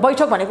नसक्नु भने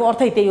बैठक भनेको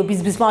अर्थै त्यही हो,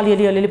 बिचबिचमा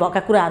अलिअलि भएका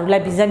कुराहरूलाई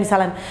भिजा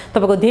मिसाला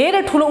तपाईँको धेरै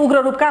धेरै ठुलो उग्र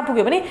रूप कहाँ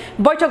पुग्यो भने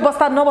बैठक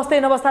बस्दा नबस्दै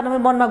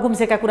मनमा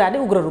गुम्सेका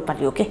कुराहरूले उग्र रूपमा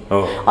लियो के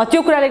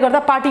त्यो कुराले गर्दा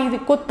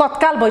पार्टीको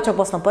तत्काल बैठक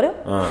बस्न पर्यो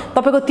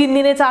तपाईको 3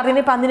 दिने 4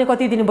 दिने 5 दिने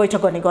कति दिन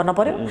बैठक गर्न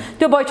पर्यो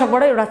त्यो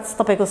बैठकबाट एउटा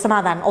तपाईको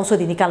समाधान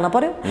औषधि निकाल्न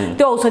पर्यो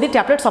त्यो औषधि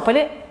ट्याब्लेट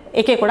सबैले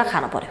एक-एकवटा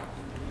खान पर्यो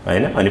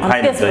हैन अनि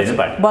फाइन छैन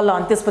पार्टी बल्ल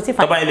अनि त्यसपछि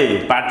तपाईले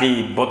पार्टी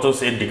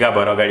बचोस् एक ढिका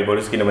भएर अगाडि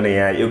बढोस् किनभने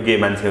यहाँ योग्य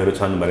मान्छेहरू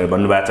छन् भनेर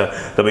भन्नुभएको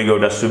छ तपाईको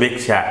एउटा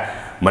शुभेच्छा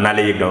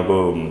भन्नाले एक ढङ्गको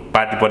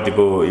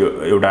पार्टीप्रतिको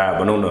एउटा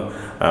भनौँ न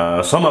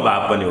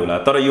समभाव पनि होला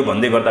तर यो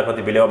भन्दै गर्दा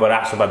कतिपयले अब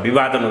राष्ट्रसभा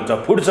विभाजन हुन्छ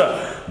फुट्छ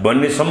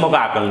भन्ने सम्मको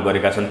आकलन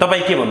गरेका छन्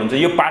तपाईँ के भन्नुहुन्छ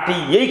यो पार्टी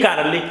यही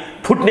कारणले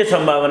फुट्ने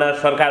सम्भावना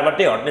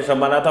सरकारबाटै हट्ने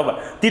सम्भावना अथवा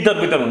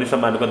तितर-बितर हुने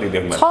सम्भावना कति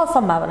देख्नु छ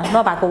सम्भावना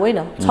नभएको होइन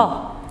छ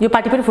यो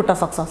पार्टी पनि फुट्न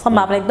सक्छ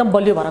सम्भावना एकदम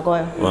बलियो भएर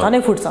गयो झनै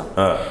फुट्छ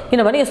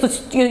किनभने यस्तो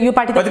यो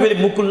पार्टी कतिपयले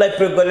मुकुललाई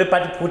प्रयोग गरेर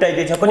पार्टी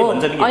फुटाइदिएछ पनि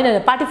भन्छन् कि हैन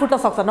पार्टी फुट्न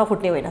सक्छ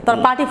नफुट्ने होइन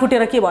तर पार्टी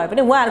फुटेर के भयो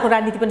भने उहाँहरुको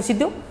राजनीति पनि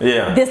सिद्धियो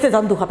देशले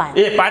झन् दुःख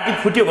पायो पार्टी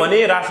फुट्यो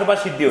भने राष्ट्रसभा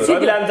सिद्धियो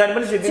रवि लामिछाने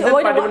पनि सिद्धिन्छ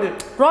पार्टी पनि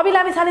रवि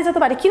लामिछाने चाहिँ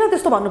तपाईहरुले किन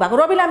त्यस्तो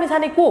भन्नुभएको रवि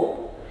लामिछाने को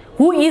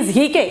हु इज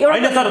ही के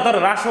हैन तर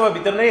राष्ट्रसभा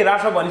भित्र नै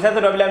राष्ट्रसभा भनिसक्दा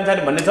रवि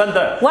लामिछाने भन्ने छ नि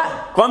त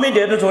कमेन्ट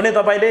हेर्नु छ भने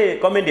तपाईले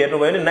कमेन्ट हेर्नु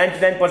भयो भने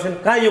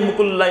 99% कहाँ यो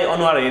मुकुललाई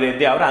अनुहार हेरेर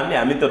दिए हो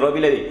हामी त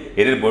रविलाई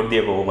हेरेर भोट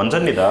दिएको हो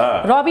भन्छन् नि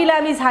त रवि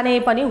लामिछाने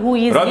पनि हु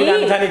इज रवि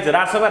लामिछाने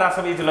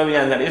राष्ट्रसभा इज रवि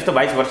लामिछाने यस्तो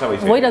 22 वर्ष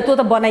भइसक्यो होइन त्यो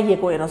त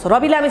बनाइएको हेर्नुस्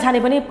रवि लामिछाने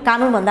पनि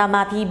कानुन भन्दा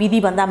माथि विधि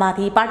भन्दा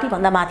माथि पार्टी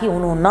भन्दा माथि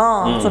हुनुहुन्न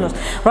सुन्नुस्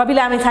रवि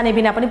लामिछाने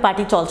बिना पनि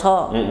पार्टी चल्छ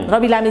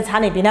रवि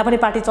लामिछाने बिना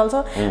पनि पार्टी चल्छ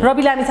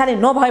रवि लामिछाने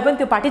नभए पनि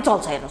त्यो पार्टी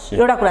चल्छ हेर्नुस्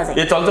एउटा कुरा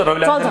चाहिँ चल्छ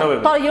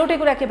तर एउटै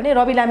कुरा के भने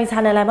रवि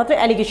लामिछानेलाई मात्र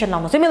एलिगेसन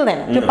लाउन चाहिँ मिल्दैन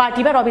त्यो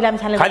पार्टीमा रवि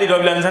लामिछाने खाली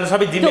रवि लामिछाने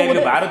सबै जिम्मेवारी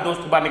भारत दोष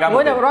पार्ने काम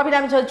होइन रवि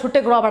लामिछाने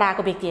छुट्टै ग्रहबाट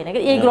आएको व्यक्ति हैन के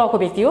यही ग्रहको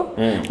व्यक्ति हो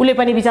उले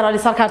पनि बिचाराले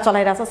सरकार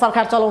चलाइराछ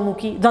सरकार चलाउनु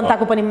कि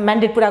जनताको पनि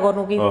म्यान्डेट पूरा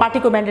गर्नु कि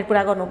पार्टीको म्यान्डेट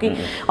पूरा गर्नु कि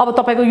अब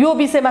तपाईको यो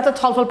विषयमा चाहिँ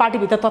छलफल पार्टी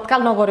भित्र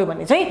तत्काल नगर्यो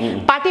भने चाहिँ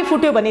पार्टी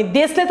फुट्यो भने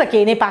देशले त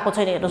केही नै पाएको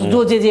छैन हेर्नुस्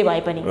जो जे भए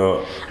पनि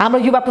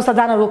हाम्रो युवा पुस्ता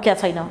जान रोक्या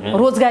छैन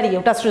रोजगारी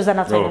एउटा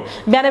सृजना छैन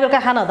बिहान बेलुका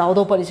खान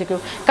धाउधौ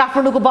परिसक्यो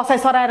काठमाडौँको बसाइ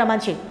सराएर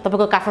मान्छे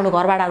तपाईको काठमाडौँ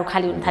घरबाडाहरू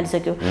खाली हुन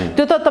थालिसक्यो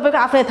त्यो त तपाईको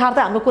आफ्नै थाहा त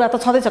हाम्रो कुरा त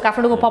छँदैछ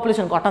काठमाडौँको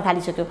पपुलेसन घट्न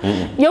थालिसक्यो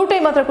एउटै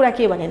मात्र कुरा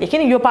के भनेदेखि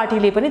यो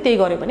पार्टीले पनि त्यही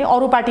गर्यो भने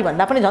अरू पार्टी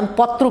भन्दा पनि झन्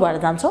पत्रु भएर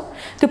जान्छ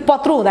त्यो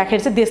पत्रु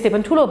हुँदाखेरि चाहिँ देशले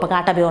पनि ठुलो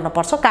घाटा बेहोर्न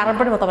पर्छ कारण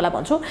पनि म तपाईलाई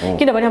भन्छु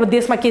किनभने अब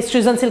देशमा के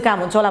सृजनशील काम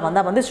हुन्छ होला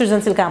भन्दा भन्दै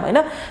सृजनशील काम होइन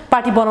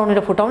पार्टी बनाउने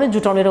र फुटाउने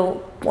जुटाउने र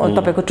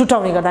तपाईको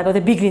टुटाउने गर्दा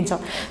गर्दै बिग्रिन्छ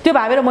त्यो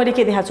भएर मैले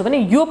के देखाएको छु भने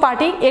यो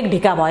पार्टी एक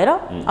ढिका भएर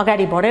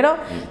अगाडि बढेर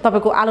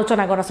तपाईको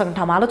आलोचना गर्न सक्ने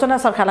ठाउँमा आलोचना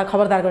सरकारलाई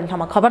खबरदार गर्ने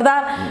ठाउँमा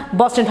खबरदार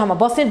बस्ने ठाउँमा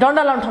बस्ने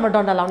डन्डा लाउने ठाउँमा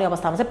डन्डा लाउने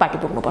अवस्थामा चाहिँ पार्टी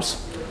पुग्नुपर्छ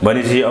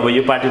भनेपछि अब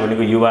यो पार्टी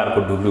भनेको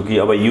युवाहरूको ढुकढुकी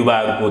अब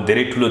युवाहरूको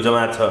धेरै ठुलो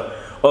जमात छ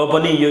अब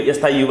पनि यो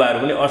यस्ता युवाहरू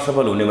पनि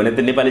असफल हुने भने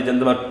त नेपाली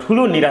जनतामा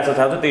ठुलो निराशा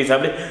छ त्यो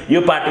हिसाबले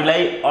यो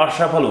पार्टीलाई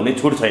असफल हुने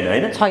छुट छैन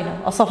हैन छैन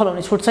असफल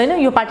हुने छुट छैन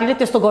यो पार्टीले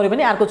त्यस्तो गर्यो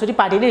भने अर्कोचोटि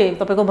पार्टीले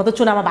तपाईको मतलब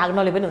चुनावमा भाग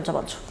नले पनि हुन्छ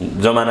भन्छु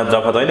जमानत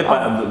जफत हैन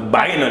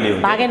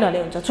भागै नले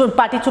हुन्छ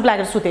पार्टी चुप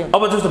लागेर सुते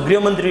अब जस्तो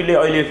गृहमन्त्रीले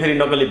अहिले फेरि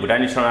नक्कली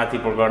भुटानी शरणार्थी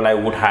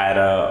प्रकरणलाई उठाएर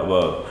अब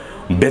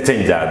बेचैन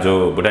जो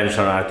भुटानी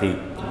शरणार्थी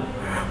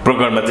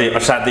प्रकरणमा चाहिँ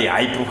असाध्यै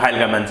हाई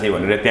प्रोफाइलका मान्छे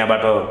भनेर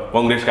त्यहाँबाट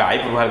कङ्ग्रेसका हाई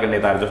प्रोफाइलका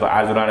नेताहरू जस्तो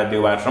आजु राणा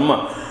देउवारसम्म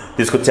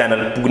त्यसको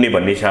च्यानल पुग्ने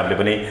भन्ने हिसाबले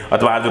पनि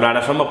अथवा आजु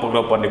राणासम्म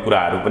पक्राउ पर्ने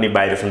कुराहरू पनि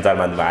बाहिर सञ्चार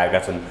माध्यममा आएका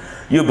छन्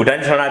यो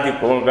भुटानी शरणार्थी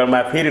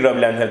प्रकरणमा फेरि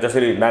रवि लामिछाने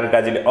जसरी नारायण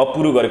काजीले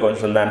अपुरो गरेको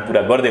अनुसन्धान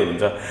पुरा गर्दै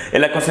हुन्छ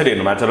यसलाई कसरी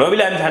हेर्नु भएको छ रवि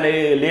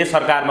लामिछानेले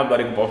सरकारमा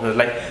गरेको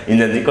पर्फर्मेन्सलाई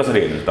इन्जिन चाहिँ कसरी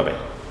हेर्नु तपाईँ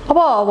अब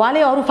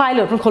उहाँले अरू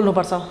फाइलहरू पनि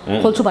खोल्नुपर्छ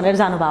खोल्छु भनेर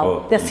जानुभयो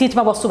त्यहाँ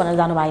सिटमा बस्छु भनेर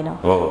जानु भएन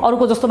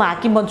अरूको जस्तोमा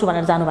हाकिम बन्छु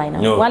भनेर जानु भएन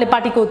उहाँले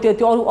पार्टीको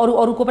त्यो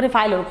अरूको पनि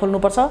फाइलहरू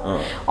खोल्नुपर्छ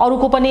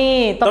अरूको पनि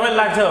तपाईलाई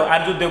लाग्छ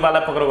आर्जु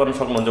देउवालाई पक्राउ गर्न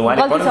सक्नुहुन्छ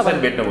उहाँले कन्सेसन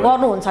भेट्नु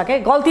गर्नुहुन्छ के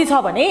गल्ती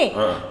छ भने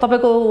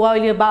तपाईको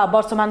अहिले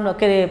वर्तमान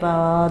के रे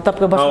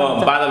तपाईको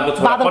बादलको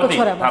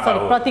छोरा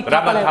प्रतीक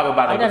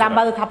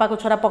रामबहादुर थापाको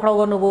छोरा पक्राउ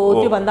गर्नुभयो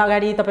त्यो भन्दा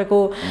अगाडि तपाईको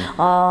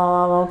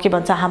के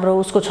भन्छ हाम्रो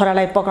उसको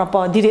छोरालाई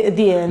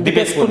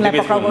दिपेश पुनलाई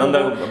पक्राउ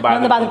गर्नुभयो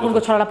नन्दबहादुर पुनको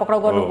छोरालाई पक्राउ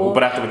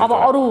गर्नुभयो अब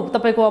अरू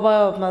तपाईको अब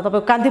तपाईको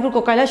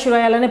कान्तिपुरको कैलाश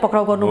शिवरायालाई नै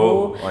पक्राउ गर्नुभयो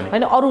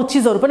हैन अरू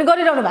चीजहरु पनि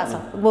गरिरहनु भएको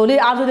छ भोलि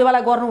आजु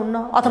देवालाई गर्नुहुन्न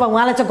अथवा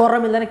उहाँलाई चाहिँ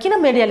गर्न मिल्दैन किन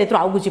मिडियाले त्यत्रो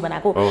आउगुची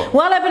बनाएको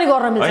उहाँलाई पनि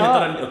गर्न मिल्छ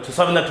हैन तर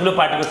सबैभन्दा ठुलो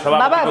पार्टीको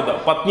सभापतिको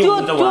पत्नी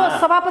हुन्छ उहाँ त्यो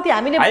सभापति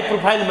हामीले हाई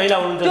प्रोफाइल महिला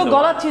हुनुहुन्छ त्यो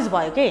गलत चीज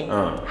भयो के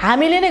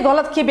हामीले नै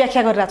गलत के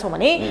व्याख्या गरिरहेछौं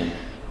भने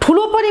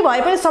ठुलो पनि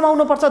भए पनि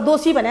समाउनु पर्छ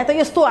दोषी भने त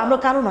यस्तो हाम्रो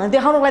कानुन भने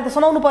देखाउनको लागि त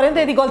समाउनु पर्यो नि त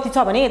यदि गल्ती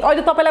छ भने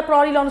अहिले तपाईलाई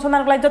प्रहरीले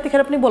अनुसन्धानको लागि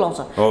जतिखेर पनि बोलाउँछ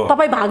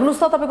तपाई भाग्नुस्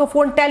त तपाईको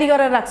फोन ट्याली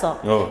गरेर राख्छ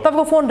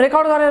तपाईको फोन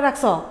रेकर्ड गरेर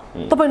राख्छ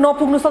तपाई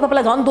नपुग्नुस् त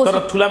तपाईलाई झन् दोषी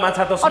तर ठुला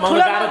माछा त समाउनु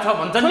गाह्रो छ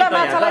भन्छ नि ठुला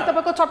माछालाई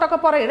तपाईको चटक्क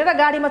पर हेरेर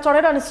गाडीमा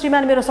चढेर अनि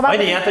श्रीमान मेरो सभा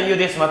हैन यहाँ त यो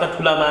देशमा त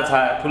ठुला माछा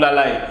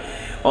ठुलालाई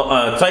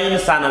चाहिँ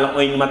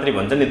सानालाई ऐन मात्रै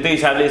भन्छ नि, त्यो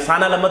हिसाबले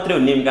सानालाई मात्रै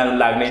नियम कानुन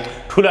लाग्ने,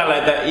 ठुलालाई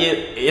त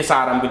यस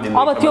आरामको जिन्दगी।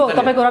 अब त्यो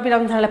तपाईको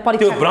रविराम छानेलाई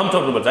परीक्षा त्यो भ्रम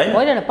छोड्नुपर्छ हैन?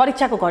 होइन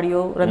परीक्षाको घडी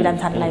हो रविराम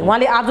छानेलाई।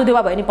 उहाँले आजु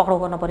देवा भए नि पक्राउ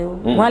गर्न पर्यो,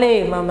 उहाँले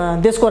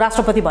देशको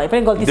राष्ट्रपति भए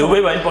पनि गल्ती छ,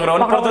 दुवै भए नि पक्राउ,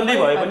 प्रचण्डै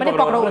भए पनि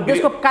पक्राउ,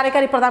 देशको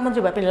कार्यकारी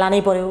प्रधानमन्त्री भए पनि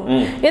लानै पर्यो।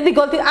 यदि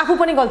गल्ती आफू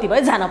पनि गल्ती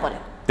भए जान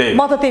पर्यो।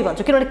 म त त्यही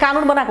भन्छु, किनभने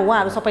कानुन बनाएको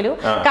उहाँहरू सबैले हो।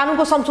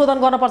 कानुनको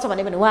संशोधन गर्नुपर्छ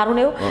भने पनि उहाँहरू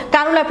नै हो,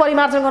 कानुनलाई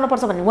परिमार्जन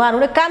गर्नुपर्छ भने उहाँहरू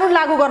नै, कानुन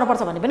लागू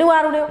गर्नुपर्छ भने पनि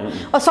उहाँहरू नै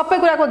हो। सबै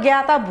कुराको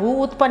ज्ञाता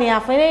भूत पनि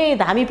आफै नै,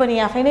 धामी पनि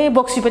आफै नै,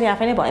 बक्सी पनि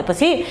आफै नै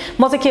भएपछि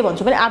म चाहिँ के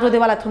भन्छु भने आजो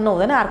देवालाई थुन्न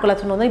हुँदैन, अर्कोलाई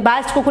थुन्न हुँदैन,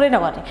 बायसको कुरै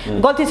नगर्ने।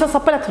 गल्ती छ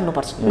सबैलाई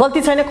थुन्नुपर्छ, गल्ती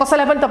छैन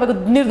कसैलाई पनि तपाईँको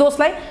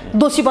निर्दोषलाई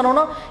दोषी बनाउन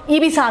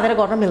इबी साधेर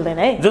गर्न मिल्दैन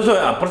है। जसो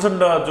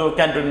प्रचण्ड जो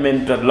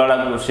क्यान्टोनमेन्ट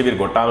लडाकु शिविर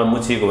घोटालामा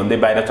मुछिएको भन्दै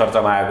बाहिर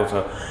चर्चामा आएको छ,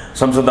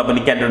 संसदमा पनि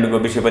क्यान्टोनमेन्टको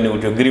विषय पनि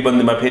उठ्यो,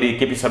 गृहबन्दीमा फेरि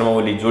केपी शर्मा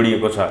ओली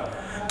जोडिएको छ।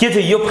 के छ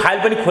यो फाइल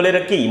पनि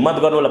खोलेर के हिम्मत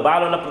गर्नु होला?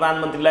 बालवाला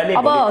प्रधानमन्त्रीलाई नै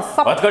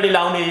हतकडी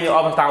लाउने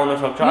अवस्था आउन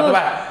सक्छ,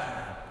 अथवा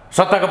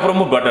सत्ताका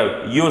प्रमुख घटक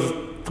यो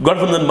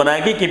गठबन्धन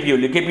बनायो कि केपी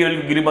ओली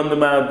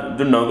गृहबन्दीमा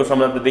जुन ढङ्गको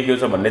संबन्ध देखिएको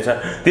छ भन्ने छ,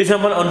 त्यसमा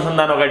पनि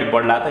अनुसन्धान अगाडि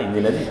बढ्ला त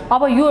हिँड्दैन?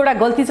 अब यो एउटा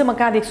गल्ती चाहिँ म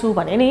कहाँ देख्छु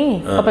भने नि,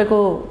 तपाईँको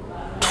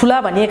ठुला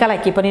भनिएकालाई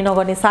के पनि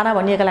नगर्ने, साना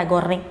भनिएकालाई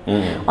गर्ने।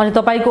 अनि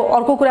तपाईँको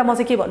अर्को कुरा म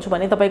चाहिँ के भन्छु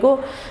भने तपाईँको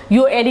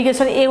यो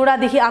एलिगेसन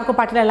एउटादेखि अर्को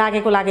पार्टीलाई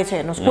लागेको छ।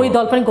 हेर्नुहोस् कोही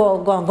दल पनि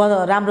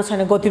राम्रो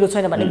छैन, गतिलो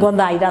छैन भन्ने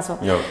गन्ध आइरहेछ।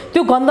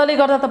 त्यो गन्धले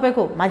गर्दा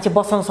तपाईँको मान्छे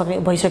बस्न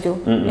सक्ने भइसक्यो,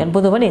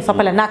 बुझ्नु भने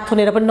सबैलाई नाक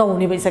थुनेर पनि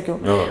नहुने भइसक्यो।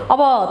 अब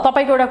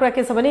तपाईँको एउटा कुरा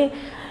के छ भने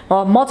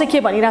म चाहिँ के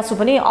भनिरहेको छु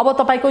भने अब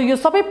तपाईँको यो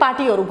सबै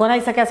पार्टीहरू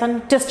गनाइसकेका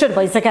छन्, टेस्टेड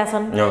भइसकेका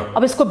छन्।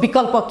 अब यसको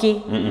विकल्प के?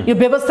 यो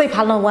व्यवस्थै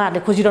फाल्न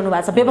उहाँहरूले खोजिरहनु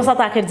भएको छ। व्यवस्था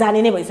त आखिर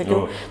जाने नै भइसक्यो,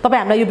 तपाईँ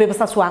हामीलाई यो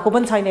व्यवस्था सुहाएको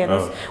पनि छैन।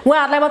 हेर्नुहोस्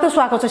उहाँहरूलाई मात्रै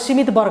सुहाएको छ,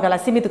 सीमित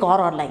वर्गलाई, सीमित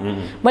घरहरूलाई।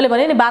 मैले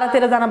भने नि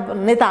 12-13 जना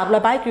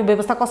नेताहरूलाई बाहेक यो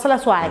व्यवस्था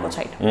कसैलाई सुहाएको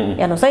छैन।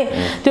 हेर्नुहोस् है,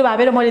 त्यो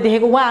भएर मैले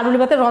देखेको उहाँहरूले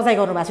मात्रै रजाइ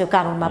गर्नुभएको छ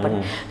कानुनमा पनि।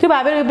 त्यो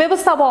भएर यो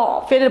व्यवस्था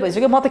अब फेलियर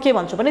भइसक्यो। म त के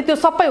भन्छु भने त्यो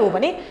सबै हो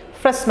भने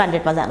फ्रेस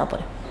म्यान्डेटमा जानु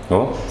पर्यो,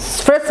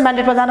 फ्रेस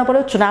म्यान्डेटमा जानु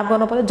पर्यो, चुनाव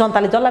गर्नु पर्यो।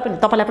 जनताले जसलाई पनि,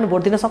 तपाईँलाई पनि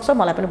भोट दिन सक्छ,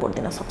 मलाई पनि भोट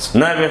दिन सक्छ।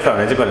 नयाँ व्यवस्था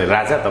भने चाहिँ कसले?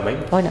 राजा तपाईँ?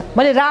 होइन,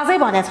 मैले राजै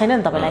भनेको छैन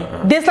नि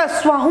तपाईँलाई। देशलाई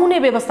सुहाउने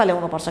व्यवस्था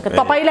ल्याउनु पर्छ कि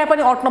तपाईँलाई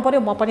पनि अट्नु पर्यो,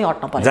 म पनि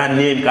अट्नु पर्यो, जहाँ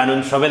नियम कानुन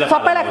सबैलाई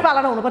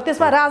पालना हुनु पर्यो।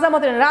 त्यसमा राजा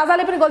मात्रै,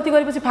 राजाले पनि गल्ती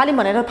गरेपछि फाल्यौँ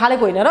भनेर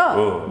फालेको होइन र।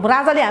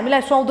 राजाले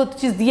हामीलाई सुहाउँदो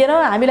चिज दिएन,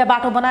 हामीलाई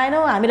बाटो बनाएन,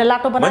 हामीलाई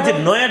लाटो बनाएन। मान्छे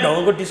नयाँ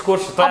ढङ्गको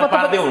डिस्कोर्स तयार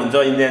पार्दै हुनुहुन्छ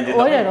इन्डियानले।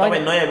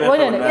 तपाईँ नयाँ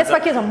व्यवस्था, यसमा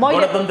के छ,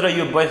 गणतन्त्र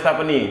यो व्यवस्था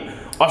पनि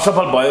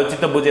असफल भयो,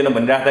 चित्त बुझेन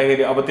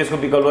भनिराख्दाखेरि अब त्यसको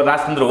विकल्प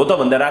राजतन्त्र हो त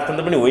भन्दा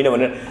राजतन्त्र पनि होइन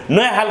भनेर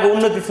नयाँ खालको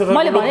उन्नति छ।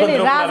 मैले भने नि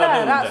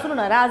सुन्नु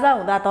न, राजा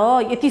हुँदा त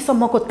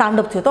यतिसम्मको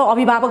ताण्डव थियो त।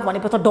 अभिभावक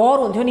भनेपछि त डर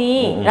हुन्थ्यो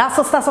नि, राज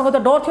संस्थासँग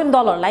त डर थियो नि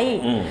दलहरूलाई।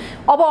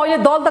 अब अहिले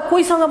दल त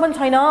कोहीसँग पनि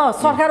छैन,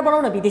 सरकार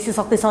बनाउन विदेशी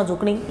शक्तिसँग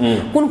झुक्ने।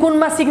 कुन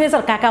कुनमा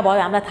सिग्नेचर कहाँ कहाँ भयो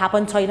हामीलाई थाहा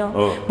पनि छैन।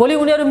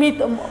 भोलि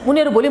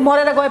उनीहरू भोलि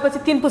मरेर गएपछि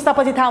 3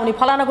 पुस्तापछि थाहा हुने,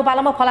 फलानाको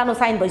पालामा फलानो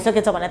साइन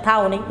भइसकेछ भने थाहा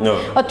हुने।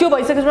 त्यो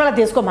भइसकेपछि मलाई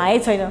देशको मायै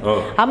छैन।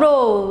 हाम्रो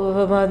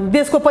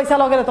देशको पैसा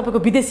लगेर तपाईँको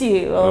विदेशी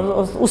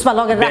उसमा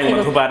लगेर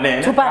राखेको थुपार्ने।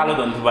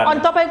 अनि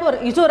तपाईँको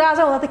हिजो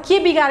राजा हुँदा त के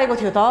बिगारेको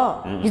थियो त?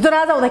 हिजो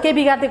राजा हुँदा के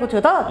बिगारिदिएको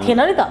थियो त? थिएन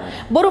नि त।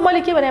 बरु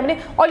मैले के भने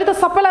अहिले त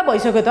सबैलाई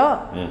भइसक्यो त।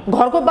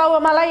 घरको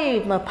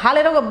बाबुआमालाई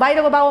फालेर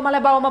बाहिरको बाबुआमालाई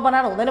बाबुआमा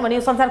बनाएर हुँदैन भने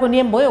यो संसारको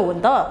नियम भयो हो नि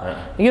त।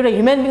 एउटा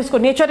ह्युमन बिङ्सको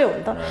नेचरै हो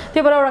नि त।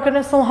 त्यही भएर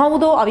एउटा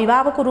सुहाउँदो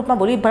अभिभावकको रूपमा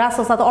भोलि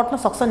राज संस्था त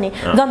अट्न सक्छन् नि।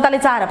 जनताले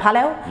चाहेर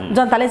फाल्यो,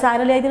 जनताले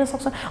चाहेर ल्याइदिन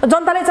सक्छन्,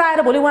 जनताले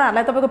चाहेर भोलि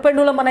उहाँहरूलाई तपाईँको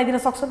पेन्डुलम बनाइदिन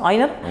सक्छन्,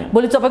 होइन?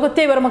 भोलि तपाईँको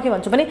त्यही भएर म के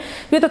भन्छु भने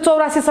यो त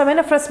 84 समय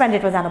नै फ्रेस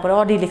म्यान्डेटमा जानु पर्यो,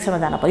 अडी इलेक्सनमा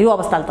जानु पर्यो। यो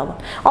अवस्थाले त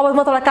अब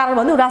म तपाईँलाई कारण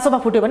भन्छु, राजसभा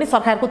फुट्यो भने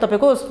सरकारको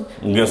तपाईँको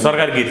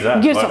सरकार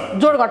गिर्छ,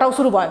 जोड घटाउ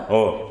सुरु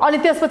भयो। अनि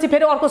त्यसपछि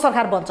फेरि अर्को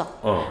सरकार बन्छ,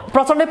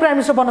 प्रचण्डै प्राइम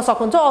मिनिस्टर बन्न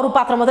सक्नुहुन्छ, अरू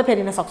पात्र मात्रै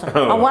फेरिन सक्छन्।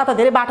 उहाँ त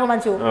धेरै बाटो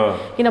मान्छे हो,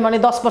 किनभने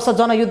 10 वर्ष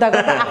जनयुद्ध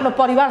गर्दा आफ्नो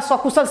परिवार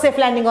सकुशल सेफ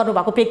ल्यान्डिङ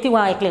गर्नुभएको व्यक्ति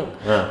उहाँ एक्लै हो।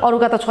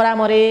 अरूका त छोरा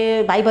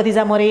मरे, भाइ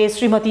भतिजा मरे,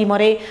 श्रीमती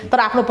मरे, तर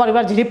आफ्नो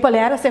परिवार झिलिप्प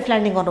ल्याएर सेफ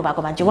ल्यान्डिङ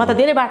गर्नुभएको मान्छे। उहाँ त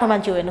धेरै बाटो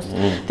मान्छे हो।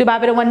 हेर्नुहोस् त्यो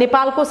भएर उहाँ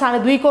नेपालको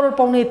 2.5 करोड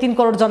पाउने 3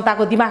 करोड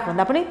जनताको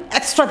दिमागभन्दा पनि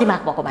एक्स्ट्रा दिमाग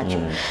भएको मान्छे।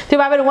 त्यो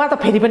भएर उहाँ त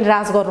फेरि पनि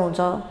राज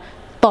गर्नुहुन्छ।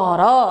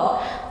 तर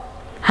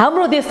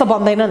हाम्रो देश त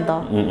बन्दैन नि त।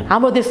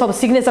 हाम्रो देश त अब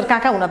सिग्नेचर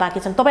कहाँ कहाँ हुन बाँकी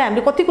छन्। तपाईँ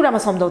हामीले कति कुरामा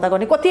सम्झौता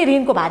गर्ने, कति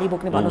ऋणको भारी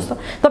बोक्ने भन्नुहोस् त।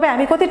 तपाईँ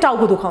हामी कति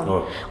टाउको दुखाउने,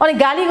 अनि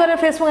गाली गरेर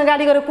फेसबुकमा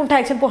गाली गरेर कुण्ठा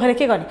एक्सन पोखेर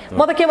के गर्ने?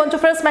 म त के भन्छु,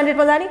 फ्रेस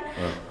म्यान्डेटमा जाने।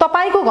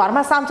 तपाईँको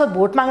घरमा सांसद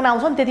भोट माग्न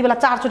आउँछ नि, त्यति बेला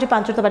 4 चोटि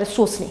 5 चोटि तपाईँले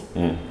सोच्ने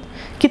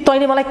कि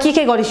तैँले मलाई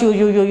के गरिस्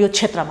यो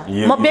क्षेत्रमा।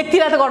 म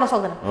व्यक्तिलाई त गर्न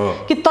सक्दैन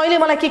कि तैँले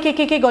मलाई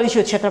के गरिस्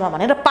यो क्षेत्रमा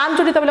भनेर 5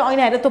 चोटि तपाईँले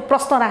ऐना हेरेर त्यो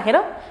प्रश्न राखेर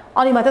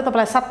अनि मात्रै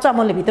तपाईँलाई सच्चा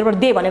मनले भित्रबाट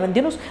दे भने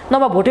दिनुहोस्,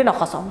 नभए भोटै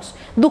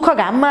नखसाउनुहोस्। दुःख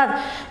घाममा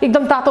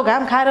एकदम तातो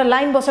घाम खाएर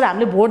लाइन बसेर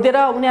हामीले भोट दिएर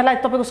उनीहरूलाई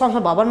तपाईँको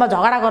संसद भवनमा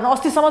झगडा गर्न,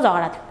 अस्तिसम्म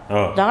झगडा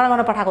थियो, झगडा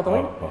गर्न पठाएको त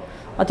होइन।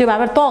 त्यो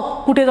भएर त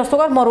कुटे जस्तो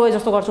गर, म रोए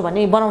जस्तो गर्छु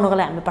भन्ने बनाउनको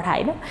लागि हामीले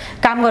पठाएन।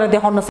 काम गरेर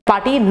देखाउन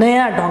पार्टी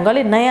नयाँ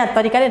ढङ्गले, नयाँ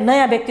तरिकाले,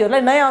 नयाँ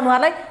व्यक्तिहरूलाई, नयाँ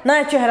अनुहारलाई,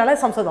 नयाँ चेहरालाई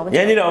संसद भवन।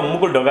 यहाँनिर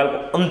मुकुल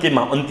ढकालको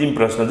अन्तिम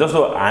प्रश्न,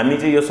 जस्तो हामी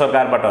चाहिँ यो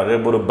सरकारबाट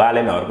हरेर बरु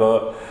बालेनहरूको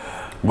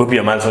गोपी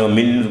हमालसँग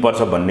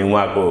मिल्नुपर्छ भन्ने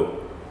उहाँको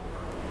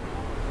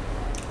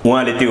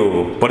उहाँले त्यो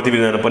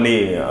प्रतिवेदन पनि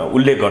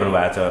उल्लेख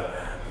गर्नुभएको छ।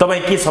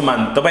 तपाईँ के सम्मान,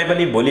 तपाईँ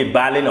पनि भोलि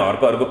बालेन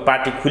हर्कहरूको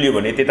पार्टी खुल्यो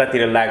भने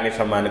त्यतातिर लाग्ने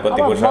सम्मान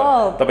कतिको छ,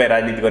 तपाईँ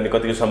राजनीति गर्ने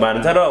कतिको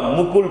सम्मान छ, र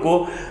मुकुलको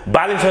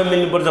बालेनसँग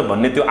मिल्नुपर्छ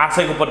भन्ने त्यो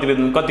आशयको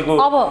प्रतिवेदन कतिको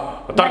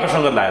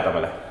तर्कसङ्गत लाग्यो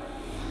तपाईँलाई?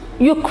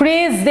 यो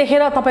क्रेज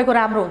देखेर तपाईको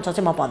राम्रो हुन्छ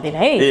चाहिँ म भन्दिनँ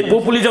है।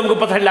 पपुलिजमको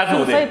पछाडि लाग्नु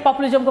हुँदैन।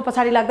 पपुलिजमको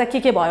पछाडि लाग्दा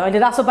के भयो? अहिले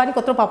रासोपा नि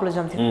कत्रो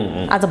पपुलिजम थियो,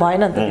 आज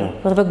भएन नि त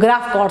त्यो। तपाईको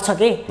ग्राफ घट्छ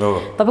के,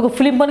 तपाईको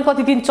फिल्म पनि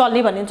कति दिन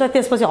चल्ने भन्ने हुन्छ,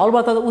 त्यसपछि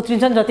हलबाट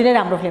उत्रिन्छ नि, जति नै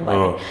राम्रो फिल्म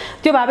भयो।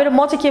 त्यो भएर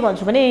म चाहिँ के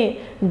भन्छु भने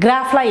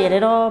ग्राफलाई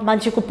हेरेर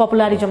मान्छेको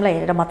पपुलारिजमलाई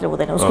हेरेर मात्रै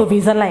हुँदैन, उसको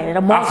भिजनलाई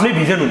हेरेर आफ्नै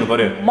भिजन हुनु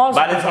पर्यो।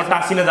 बालेनसँग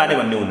टाँसिन जाने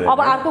भन्ने हुँदैन। अब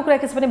अर्को कुरा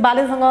के छ भने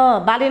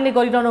बालेनले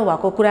गरिरहनु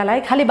भएको कुरालाई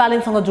खालि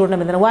बालेनसँग जोड्न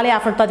मिल्दैन। उहाँले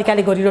आफ्नो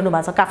तरिकाले गरिरहनु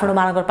भएको छ, काठमाडौँ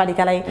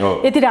महानगरपालिकालाई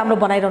यति राम्रो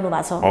बनाइरहनु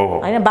भएको छ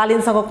हैन।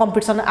 बालेनसँग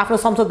कम्पिटिसन आफ्नो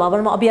संसद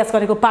भवनमा अभ्यास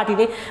गरेको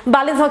पार्टीले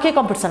बालेनसँग के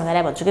कम्पिटिसन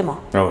गरे भन्छु के म?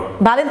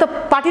 बालेन त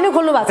पार्टी नै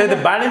खोल्नु भएको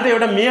छ। बालेन त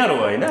एउटा मेयर हो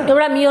हैन,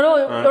 एउटा मेयर हो।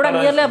 एउटा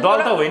मेयरले दल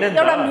त होइन नि,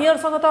 एउटा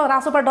मेयरसँग त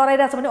रासोपा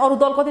डराइरहेछ भने अरु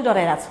दल कति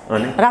डराइरहेछ?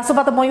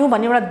 रासोपा त म हुँ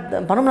भन्ने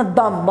एउटा भनौँ न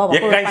दम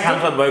भएको 21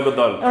 सांसद भएको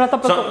दल,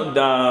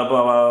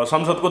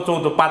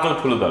 संसदको पाँचौं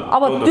ठुलो दल।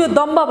 अब त्यो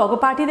दम्ब भएको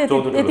पार्टीले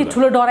यति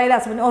ठुलो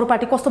डराइरहेछ भने अरु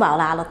पार्टी कस्तो भयो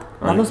होला हालत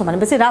भन्नुस्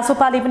भनेपछि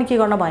रासोपाले पनि के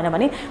गर्न भएन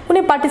भने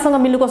कुनै पार्टीसँग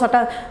मिल्नुको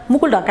सट्टा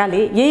मुकुल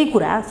ढकालले यही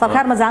कुरा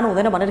सरकारमा जानु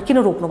हुँदैन भनेर किन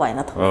रोक्नु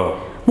भएन त?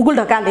 मुकुल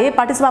ढकालले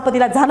पार्टी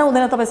सभापतिलाई जानु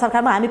हुँदैन तपाईँ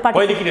सरकारमा, हामी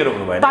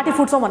पार्टी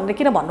फुट्छौँ भनेर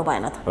किन भन्नु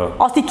भएन त?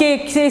 अस्ति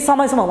केही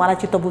समयसम्म उहाँलाई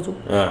चित्त बुझ्यो,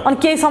 अनि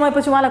केही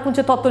समयपछि उहाँलाई कुन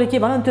चाहिँ तत्त्वले के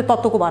भन्यो त्यो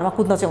तत्त्वको भरमा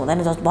कुद्न चाहिँ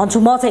हुँदैन भन्छु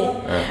म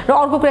चाहिँ। र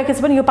अर्को कुरा के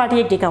छ भने यो पार्टी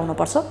एक ढिका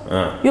हुनुपर्छ।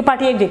 यो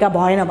पार्टी एक ढिका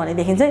भएन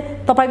भनेदेखि चाहिँ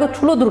तपाईँको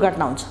ठुलो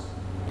दुर्घटना हुन्छ।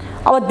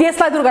 अब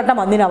देशलाई दुर्घटना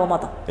भन्दिनँ अब म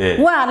त,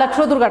 उहाँहरूलाई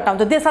ठुलो दुर्घटना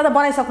हुन्छ। देशलाई त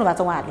बनाइसक्नु भएको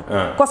छ उहाँहरूले,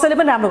 कसैले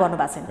पनि राम्रो गर्नु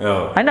भएको छैन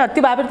हैन। त्यो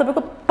भएर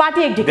तपाईँको पार्टी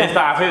एक ढिका देश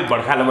त आफै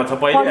भड्खालोमा छ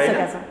पहिले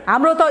हैन।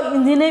 हाम्रो त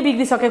इन्जिनै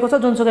बिग्रिसकेको छ,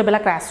 जुनसुकै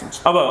बेला क्रास हुन्छ।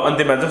 अब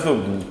अन्त्यमा जस्तो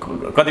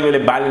कति बेला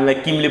बालेनलाई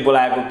किमले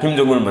बोलाएको, किम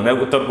जोङ उन भन्दा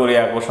उत्तर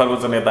कोरियाको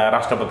सर्वोच्च नेता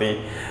राष्ट्रपति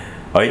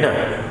हैन,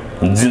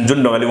 जुन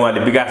ढङ्गले उहाँले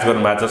विकास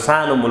गर्नुभएको छ,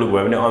 सानो मुलुक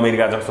भयो भने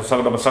अमेरिका जस्तो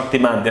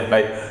शक्तिमान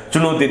देशलाई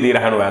चुनौती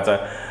दिइराख्नु भएको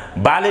छ।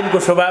 बालेनको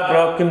स्वभाव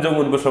र किम जोङ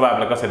उनको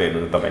स्वभावलाई कसरी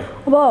हेर्नुहुन्छ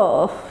तपाईँ? अब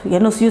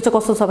हेर्नुहोस् यो चाहिँ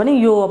कस्तो छ भने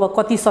यो अब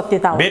कति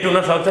सत्यता हो भेट हुन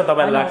सक्छ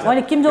तपाईँलाई लाग्छ?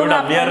 होइन, किम जोङ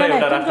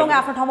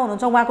आफ्नो ठाउँमा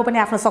हुनुहुन्छ, उहाँको पनि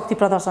आफ्नो शक्ति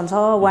प्रदर्शन छ,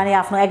 उहाँले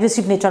आफ्नो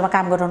एग्रेसिभ नेचरमा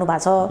काम गरिरहनु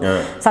भएको छ।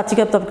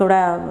 साँच्चीकै तपाईँको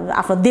एउटा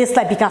आफ्नो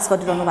देशलाई विकास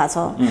गरिरहनु भएको छ।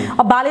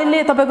 अब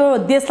बालेनले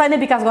तपाईँको देशलाई नै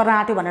विकास गर्न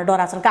आँट्यो भनेर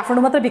डराएको छ,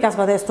 काठमाडौँ मात्रै विकास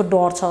गर्दा यस्तो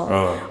डर छ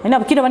होइन।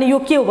 अब किनभने यो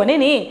के हो भने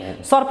नि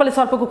सर्पले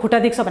सर्पको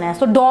खुट्टा देख्छ भने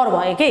जस्तो डर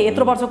भयो कि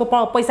यत्रो वर्षको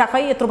पैसा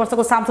खै, यत्रो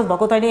वर्षको सांसद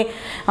भएको तैँले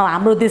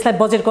हाम्रो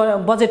देशलाई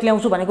बजेट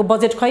ल्याउँछु भनेको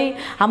बजेट खै,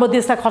 हाम्रो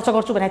देशलाई खर्च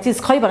गर्छु भने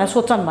चिज खै भनेर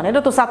सोच्छन् भनेर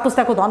त्यो 7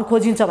 पुस्ताको धन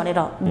खोजिन्छ भनेर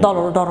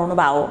दलहरू डराउनु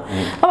भयो।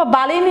 अब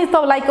बालेन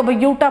त लाइक अब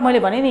एउटा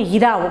मैले भने नि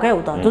हिरा हो क्या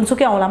हो त,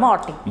 जुनसुकै औँलामा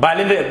अट्ने।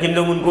 बालेन र किम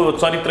जोङ उनको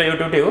चरित्र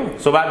एउटै हो,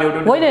 स्वभाव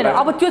एउटै होइन।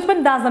 अब त्यो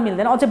पनि दाँच्न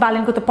मिल्दैन। अझै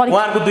बालेनको त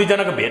उहाँहरूको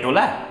दुईजनाको भेट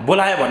होला,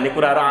 बोलायो भन्ने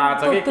कुराहरू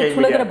आछ कि त्यो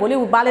ठुलो कुरा। भोलि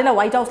बालेनलाई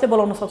व्हाइट हाउसले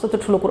बोलाउन सक्छ, त्यो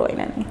ठुलो कुरो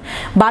होइन नि।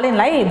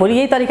 बालेनलाई भोलि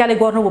यही तरिकाले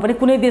गर्नुभयो भने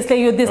कुनै देशले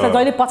यो देशलाई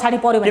जहिले पछाडि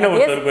पर्यो भने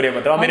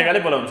अमेरिकाले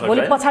बोलाउन सक्छ,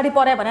 भोलि पछाडि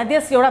पर्यो भने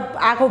देश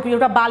एउटा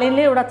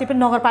बालेनले एउटा त्यो पनि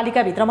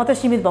नगरपालिकाभित्र मात्रै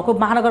सीमित भएको,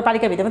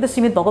 महानगरपालिकाभित्र मात्रै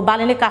सीमित भएको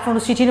बालेनले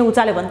काठमाडौँ सिटी नै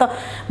उचाल्यो भने त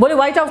भोलि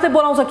व्हाइट हाउसले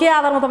बोलाउँछ के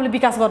आधारमा तपाईँले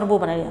विकास गर्नुभयो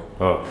भनेर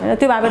होइन।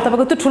 त्यो भएर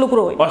तपाईँको त्यो ठुलो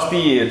कुरो हो। अस्ति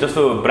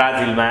जस्तो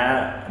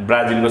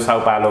ब्राजिलको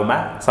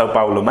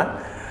साउपाउलोमा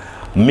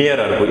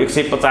मेयरहरूको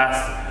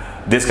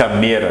 150 देशका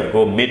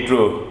मेयरहरूको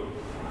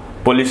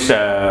मेट्रोपोलिस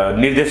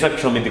निर्देशक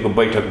समितिको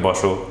बैठक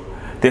बस्यो।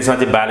 त्यसमा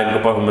चाहिँ बालेनको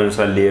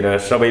पर्फर्मेन्सलाई लिएर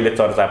सबैले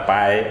चर्चा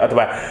पाए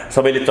अथवा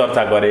सबैले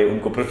चर्चा गरे,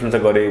 उनको प्रशंसा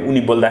गरे,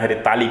 उनी बोल्दाखेरि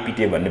ताली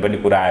पिटे भन्ने पनि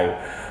कुरा आयो।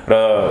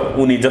 र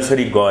उनी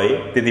जसरी गए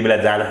त्यति बेला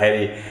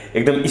जाँदाखेरि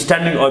एकदम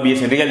स्ट्यान्डिङ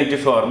अभिएसन रियालिटी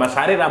सोहरूमा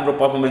साह्रै राम्रो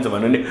पर्फर्मेन्स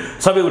भन्यो भने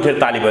सबै उठेर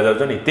ताली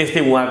बजाउँछ नि,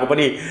 त्यस्तै उहाँको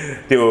पनि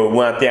त्यो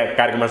उहाँ त्यहाँ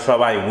कार्यक्रममा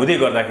सहभागी हुँदै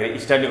गर्दाखेरि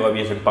स्ट्यान्डिङ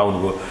अभिएसन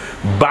पाउनुभयो।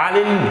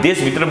 बालेन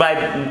देशभित्र बाहिर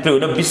त्यो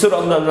होइन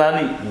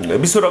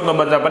विश्व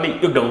रङ्गमञ्चमा पनि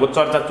एक ढङ्गको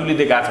चर्चा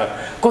चुलिदिएका छ,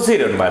 कसरी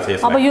हेर्नु भएको छ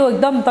यसमा? अब यो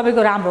एकदम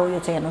तपाईँको राम्रो यो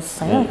चाहिँ हेर्नुहोस्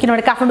होइन,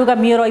 किनभने काठमाडौँका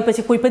मेयर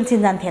आएपछि कोही पनि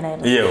चिन्जान थिएन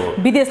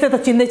हेर्नु, विदेशले त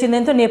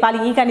चिन्दैन थियो,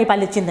 यहीँका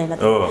नेपालीले चिन्दैन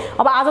थियो।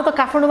 अब आज त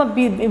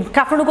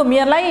काठमाडौँको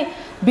मेयरलाई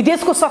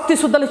विदेशको शक्ति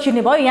शुद्धले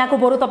चिन्ने भयो, यहाँको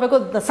बरु तपाईँको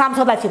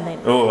सांसदलाई चिन्दैन,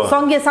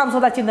 सङ्घीय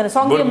सांसदलाई चिन्दैन,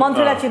 सङ्घीय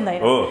मन्त्रीलाई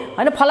चिन्दैन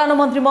होइन, फलानु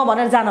मन्त्री म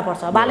भनेर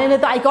जानुपर्छ। बालेनले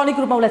त आइकनिक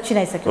रूपमा उसलाई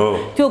चिनाइसक्यो,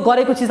 त्यो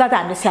गरेको चिजलाई त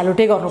हामीले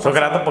स्यालुटै गर्नुपर्छ।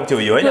 सकारात्मक पक्ष हो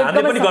यो हैन,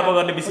 हामीले पनि गर्व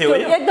गर्ने विषय हो,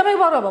 एकदमै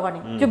गर्व गर्ने।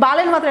 त्यो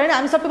बालेन मात्र हैन,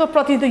 हामी सबैको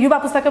प्रतिनिधित्व, युवा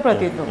पुस्ताकै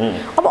प्रतिनिधित्व।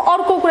 अब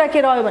अर्को कुरा के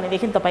रह्यो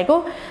भनेदेखि तपाईँको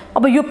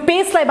अब यो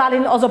पेसलाई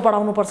बालेनले अझ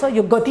बढाउनु पर्छ,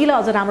 यो गतिलाई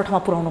अझ राम्रो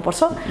ठाउँमा पुर्याउनु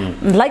पर्छ।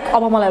 लाइक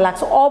अब मलाई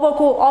लाग्छ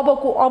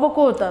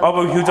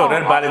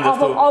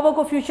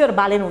अबको फ्युचर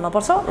बालेन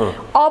हुनुपर्छ।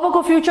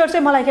 अबको फ्युचर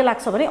चाहिँ मलाई के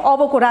लाग्छ भने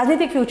अबको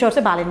राजनीतिक फ्युचर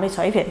चाहिँ बालेनमै छ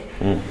है फेरि,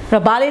 र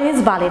बालेन इज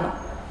बालेन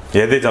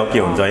हेर्दै जाउँ के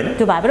हुन्छ हैन।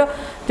 त्यो भएर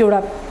त्यो एउटा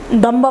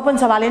दम्ब पनि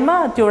छ बालेनमा,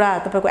 त्यो एउटा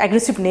तपाईँको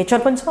एग्रेसिभ नेचर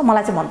पनि छ,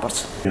 मलाई चाहिँ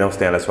मनपर्छ।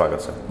 नमस्ते, यहाँलाई स्वागत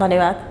छ।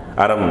 धन्यवाद।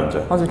 आराम हुनुहुन्छ?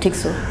 हजुर ठिक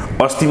छु।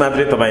 अस्ति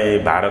मात्रै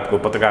तपाईँ भारतको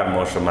पत्रकार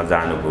महोत्सवमा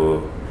जानुभयो,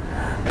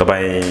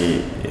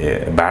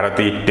 तपाईँ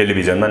भारतीय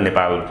टेलिभिजनमा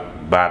नेपाल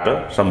बाट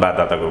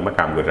संवाददाताको रूपमा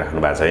काम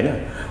गरिराख्नु भएको छ होइन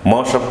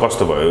महोत्सव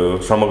कस्तो भयो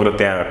समग्र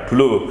त्यहाँ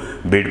ठुलो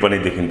भिड पनि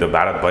देखिन्थ्यो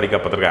भारतभरिका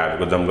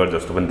पत्रकारहरूको जमघट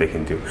जस्तो पनि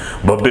देखिन्थ्यो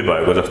भव्य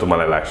भएको जस्तो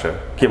मलाई लाग्छ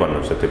के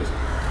भन्नुहुन्छ त्यो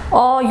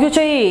यो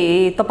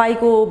चाहिँ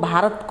तपाईको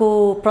भारतको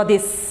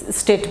प्रदेश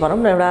स्टेट भनौँ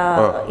न एउटा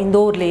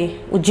इन्दौरले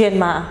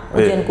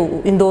उज्जैनको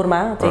इन्दौरमा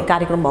चाहिँ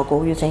कार्यक्रम भएको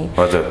यो चाहिँ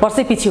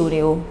वर्षै पछि हुने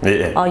हो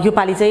यो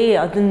पालि चाहिँ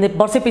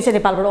वर्षै पछि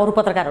नेपालबाट अरू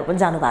पत्रकारहरू पनि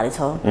जानु भएको छ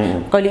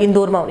कहिले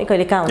इन्दौरमा हुने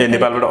कहिले कहाँ हुने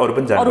नेपालबाट अरू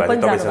पनि जानु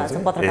भएको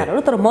छ पत्रकारहरू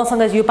तर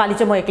मसँग यो पालि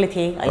चाहिँ म एक्लै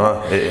थिएँ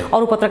हैन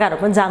अरू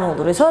पत्रकारहरू पनि जानु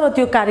हुँदो रहेछ र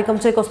त्यो कार्यक्रम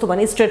चाहिँ कस्तो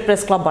भने स्टेट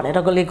प्रेस क्लब भनेर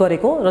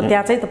गरेको र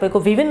त्यहाँ चाहिँ तपाईको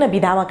विभिन्न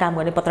विधामा काम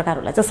गर्ने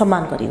पत्रकारहरूलाई चाहिँ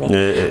सम्मान गरिने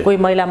कोही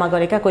महिलामा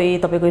गरेका कोही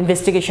तपाईको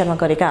इन्भेस्टिगेसनमा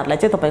गरेकाहरूलाई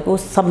चाहिँ तपाईको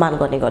सम्मान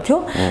गर्ने गर्थ्यो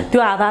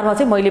त्यो आधारमा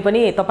चाहिँ मैले पनि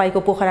तपाईको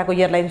पोखराको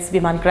एयरलाइन्स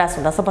विमान क्रास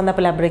हुँदा सबभन्दा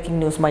पहिला ब्रेकिङ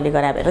न्युज मैले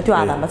गराए भएर त्यो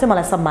आधारमा चाहिँ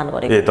मलाई सम्मान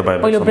गरेको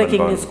पहिलो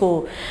ब्रेकिङ न्युजको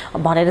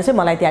भनेर चाहिँ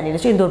मलाई त्यहाँनिर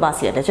चाहिँ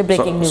इन्दौरवासीहरूले चाहिँ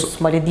ब्रेकिङ न्युज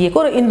मैले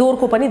दिएको र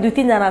इन्दौरको पनि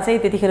 2-3 जना चाहिँ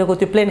त्यतिखेरको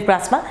त्यो प्लेन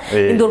क्रासमा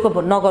इन्दौरको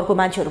नगरको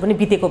मान्छेहरू पनि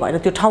बितेको भएर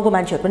त्यो ठाउँको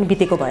मान्छेहरू पनि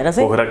बितेको भएर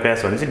चाहिँ पोखरा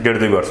क्रास भनेपछि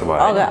 1.5-2 वर्ष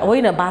भयो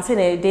होइन बासे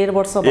नै 1.5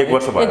 वर्ष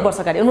 1 वर्ष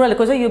अगाडि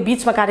उनीहरूको चाहिँ यो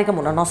बीचमा कार्यक्रम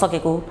हुन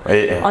नसकेको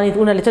अनि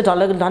उनीहरूले चाहिँ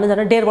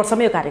झन् 1.5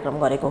 वर्षमै यो कार्यक्रम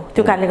गरेको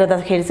त्यो कारणले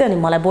गर्दाखेरि चाहिँ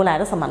अनि मलाई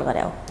बोलाएर सम्मान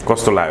गरे हो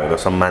कस्तो लाग्यो त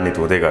सम्मानित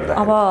हुँदै गर्दा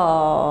अब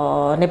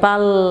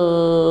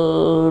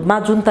नेपालमा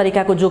जुन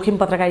तरिकाको जोखिम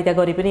पत्रकारिता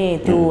गरे पनि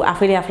त्यो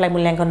आफैले आफूलाई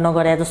मूल्याङ्कन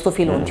नगरे जस्तो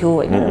फिल हुन्थ्यो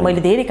हैन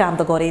मैले धेरै काम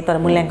त गरेँ तर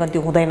मूल्याङ्कन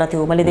त्यो हुँदैन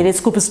थियो मैले धेरै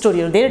स्कुप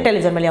स्टोरीहरू धेरै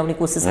टेलिभिजनमा ल्याउने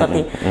कोसिस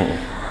गर्थेँ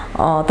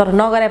तर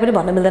नगरे पनि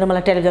भन्न मिल्दैन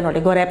मलाई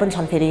टेलिभिजनहरूले गरे पनि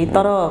छन् फेरि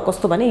तर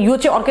कस्तो भने यो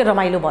चाहिँ अर्कै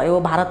रमाइलो भयो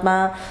भारतमा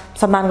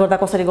सम्मान गर्दा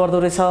कसरी गर्दो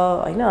रहेछ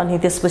हैन अनि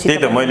त्यसपछि त्यही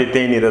त मैले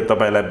त्यहीँनिर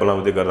तपाईँलाई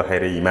बोलाउँदै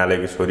गर्दाखेरि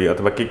हिमालयको छोरी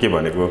अथवा के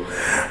भनेको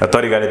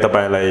तरिकाले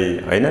तपाईँलाई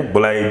हैन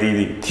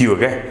बोलाइदिई थियो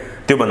क्या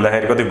त्यो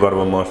भन्दाखेरि कति गर्व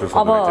महसुस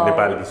हुन्छ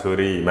नेपालकी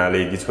छोरी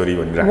हिमालयकी छोरी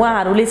भनेर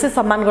उहाँहरूले चाहिँ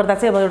सम्मान गर्दा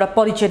चाहिँ अब एउटा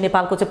परिचय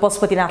नेपालको चाहिँ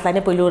पशुपतिनाथलाई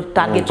नै पहिलो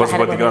टार्गेट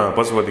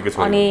पशुपतिको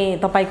छोरी अनि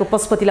तपाईको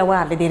पशुपतिलाई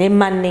उहाँहरूले धेरै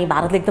मान्ने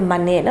भारतले एकदम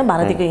मान्ने हैन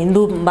भारतको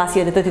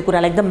हिन्दूवासीहरूले त त्यो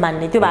कुरालाई एकदम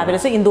मान्ने त्यो भएर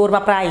चाहिँ इन्दौरमा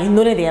प्राय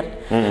हिन्दू नै धेर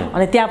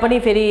अनि त्यहाँ पनि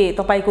फेरि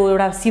तपाईको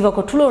एउटा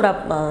शिवको ठुलो एउटा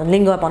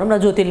लिङ्ग भनौँ न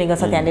ज्योतिर्लिङ्ग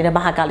छ त्यहाँनिर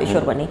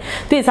महाकालेश्वर भन्ने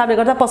त्यो हिसाबले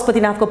गर्दा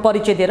पशुपतिनाथको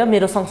परिचय दिएर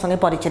मेरो सँगसँगै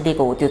परिचय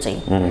दिएको हो त्यो चाहिँ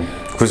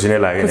खुसी नै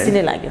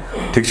लाग्यो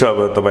ठिक छ अब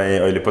तपाईँ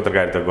अहिले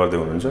पत्रकारिता गर्दै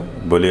हुनुहुन्छ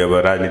भोलि अब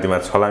राजनीतिमा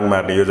छलाङ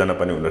मार्ने योजना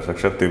पनि हुन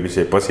सक्छ त्यो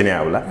विषय पछि नै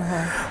आउला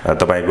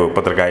तपाईको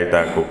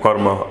पत्रकारिताको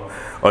कर्म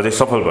अझै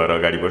सफल भएर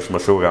अगाडि बढोस् म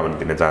शुभकामना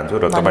दिन चाहन्छु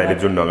र तपाईले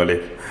जुन ढङ्गले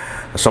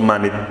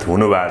सम्मानित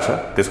हुनुभएको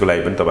छ त्यसको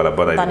लागि पनि तपाईलाई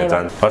बधाई दिन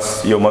चाहन्छु हस्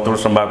यो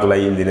महत्त्वपूर्ण संवादको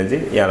लागि इन्जिनियरजी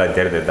यहाँलाई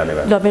धेरै धेरै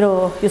धन्यवाद ल मेरो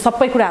यो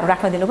सबै कुराहरू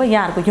राख्न दिनुभयो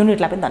यहाँहरुको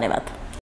युनिटलाई पनि धन्यवाद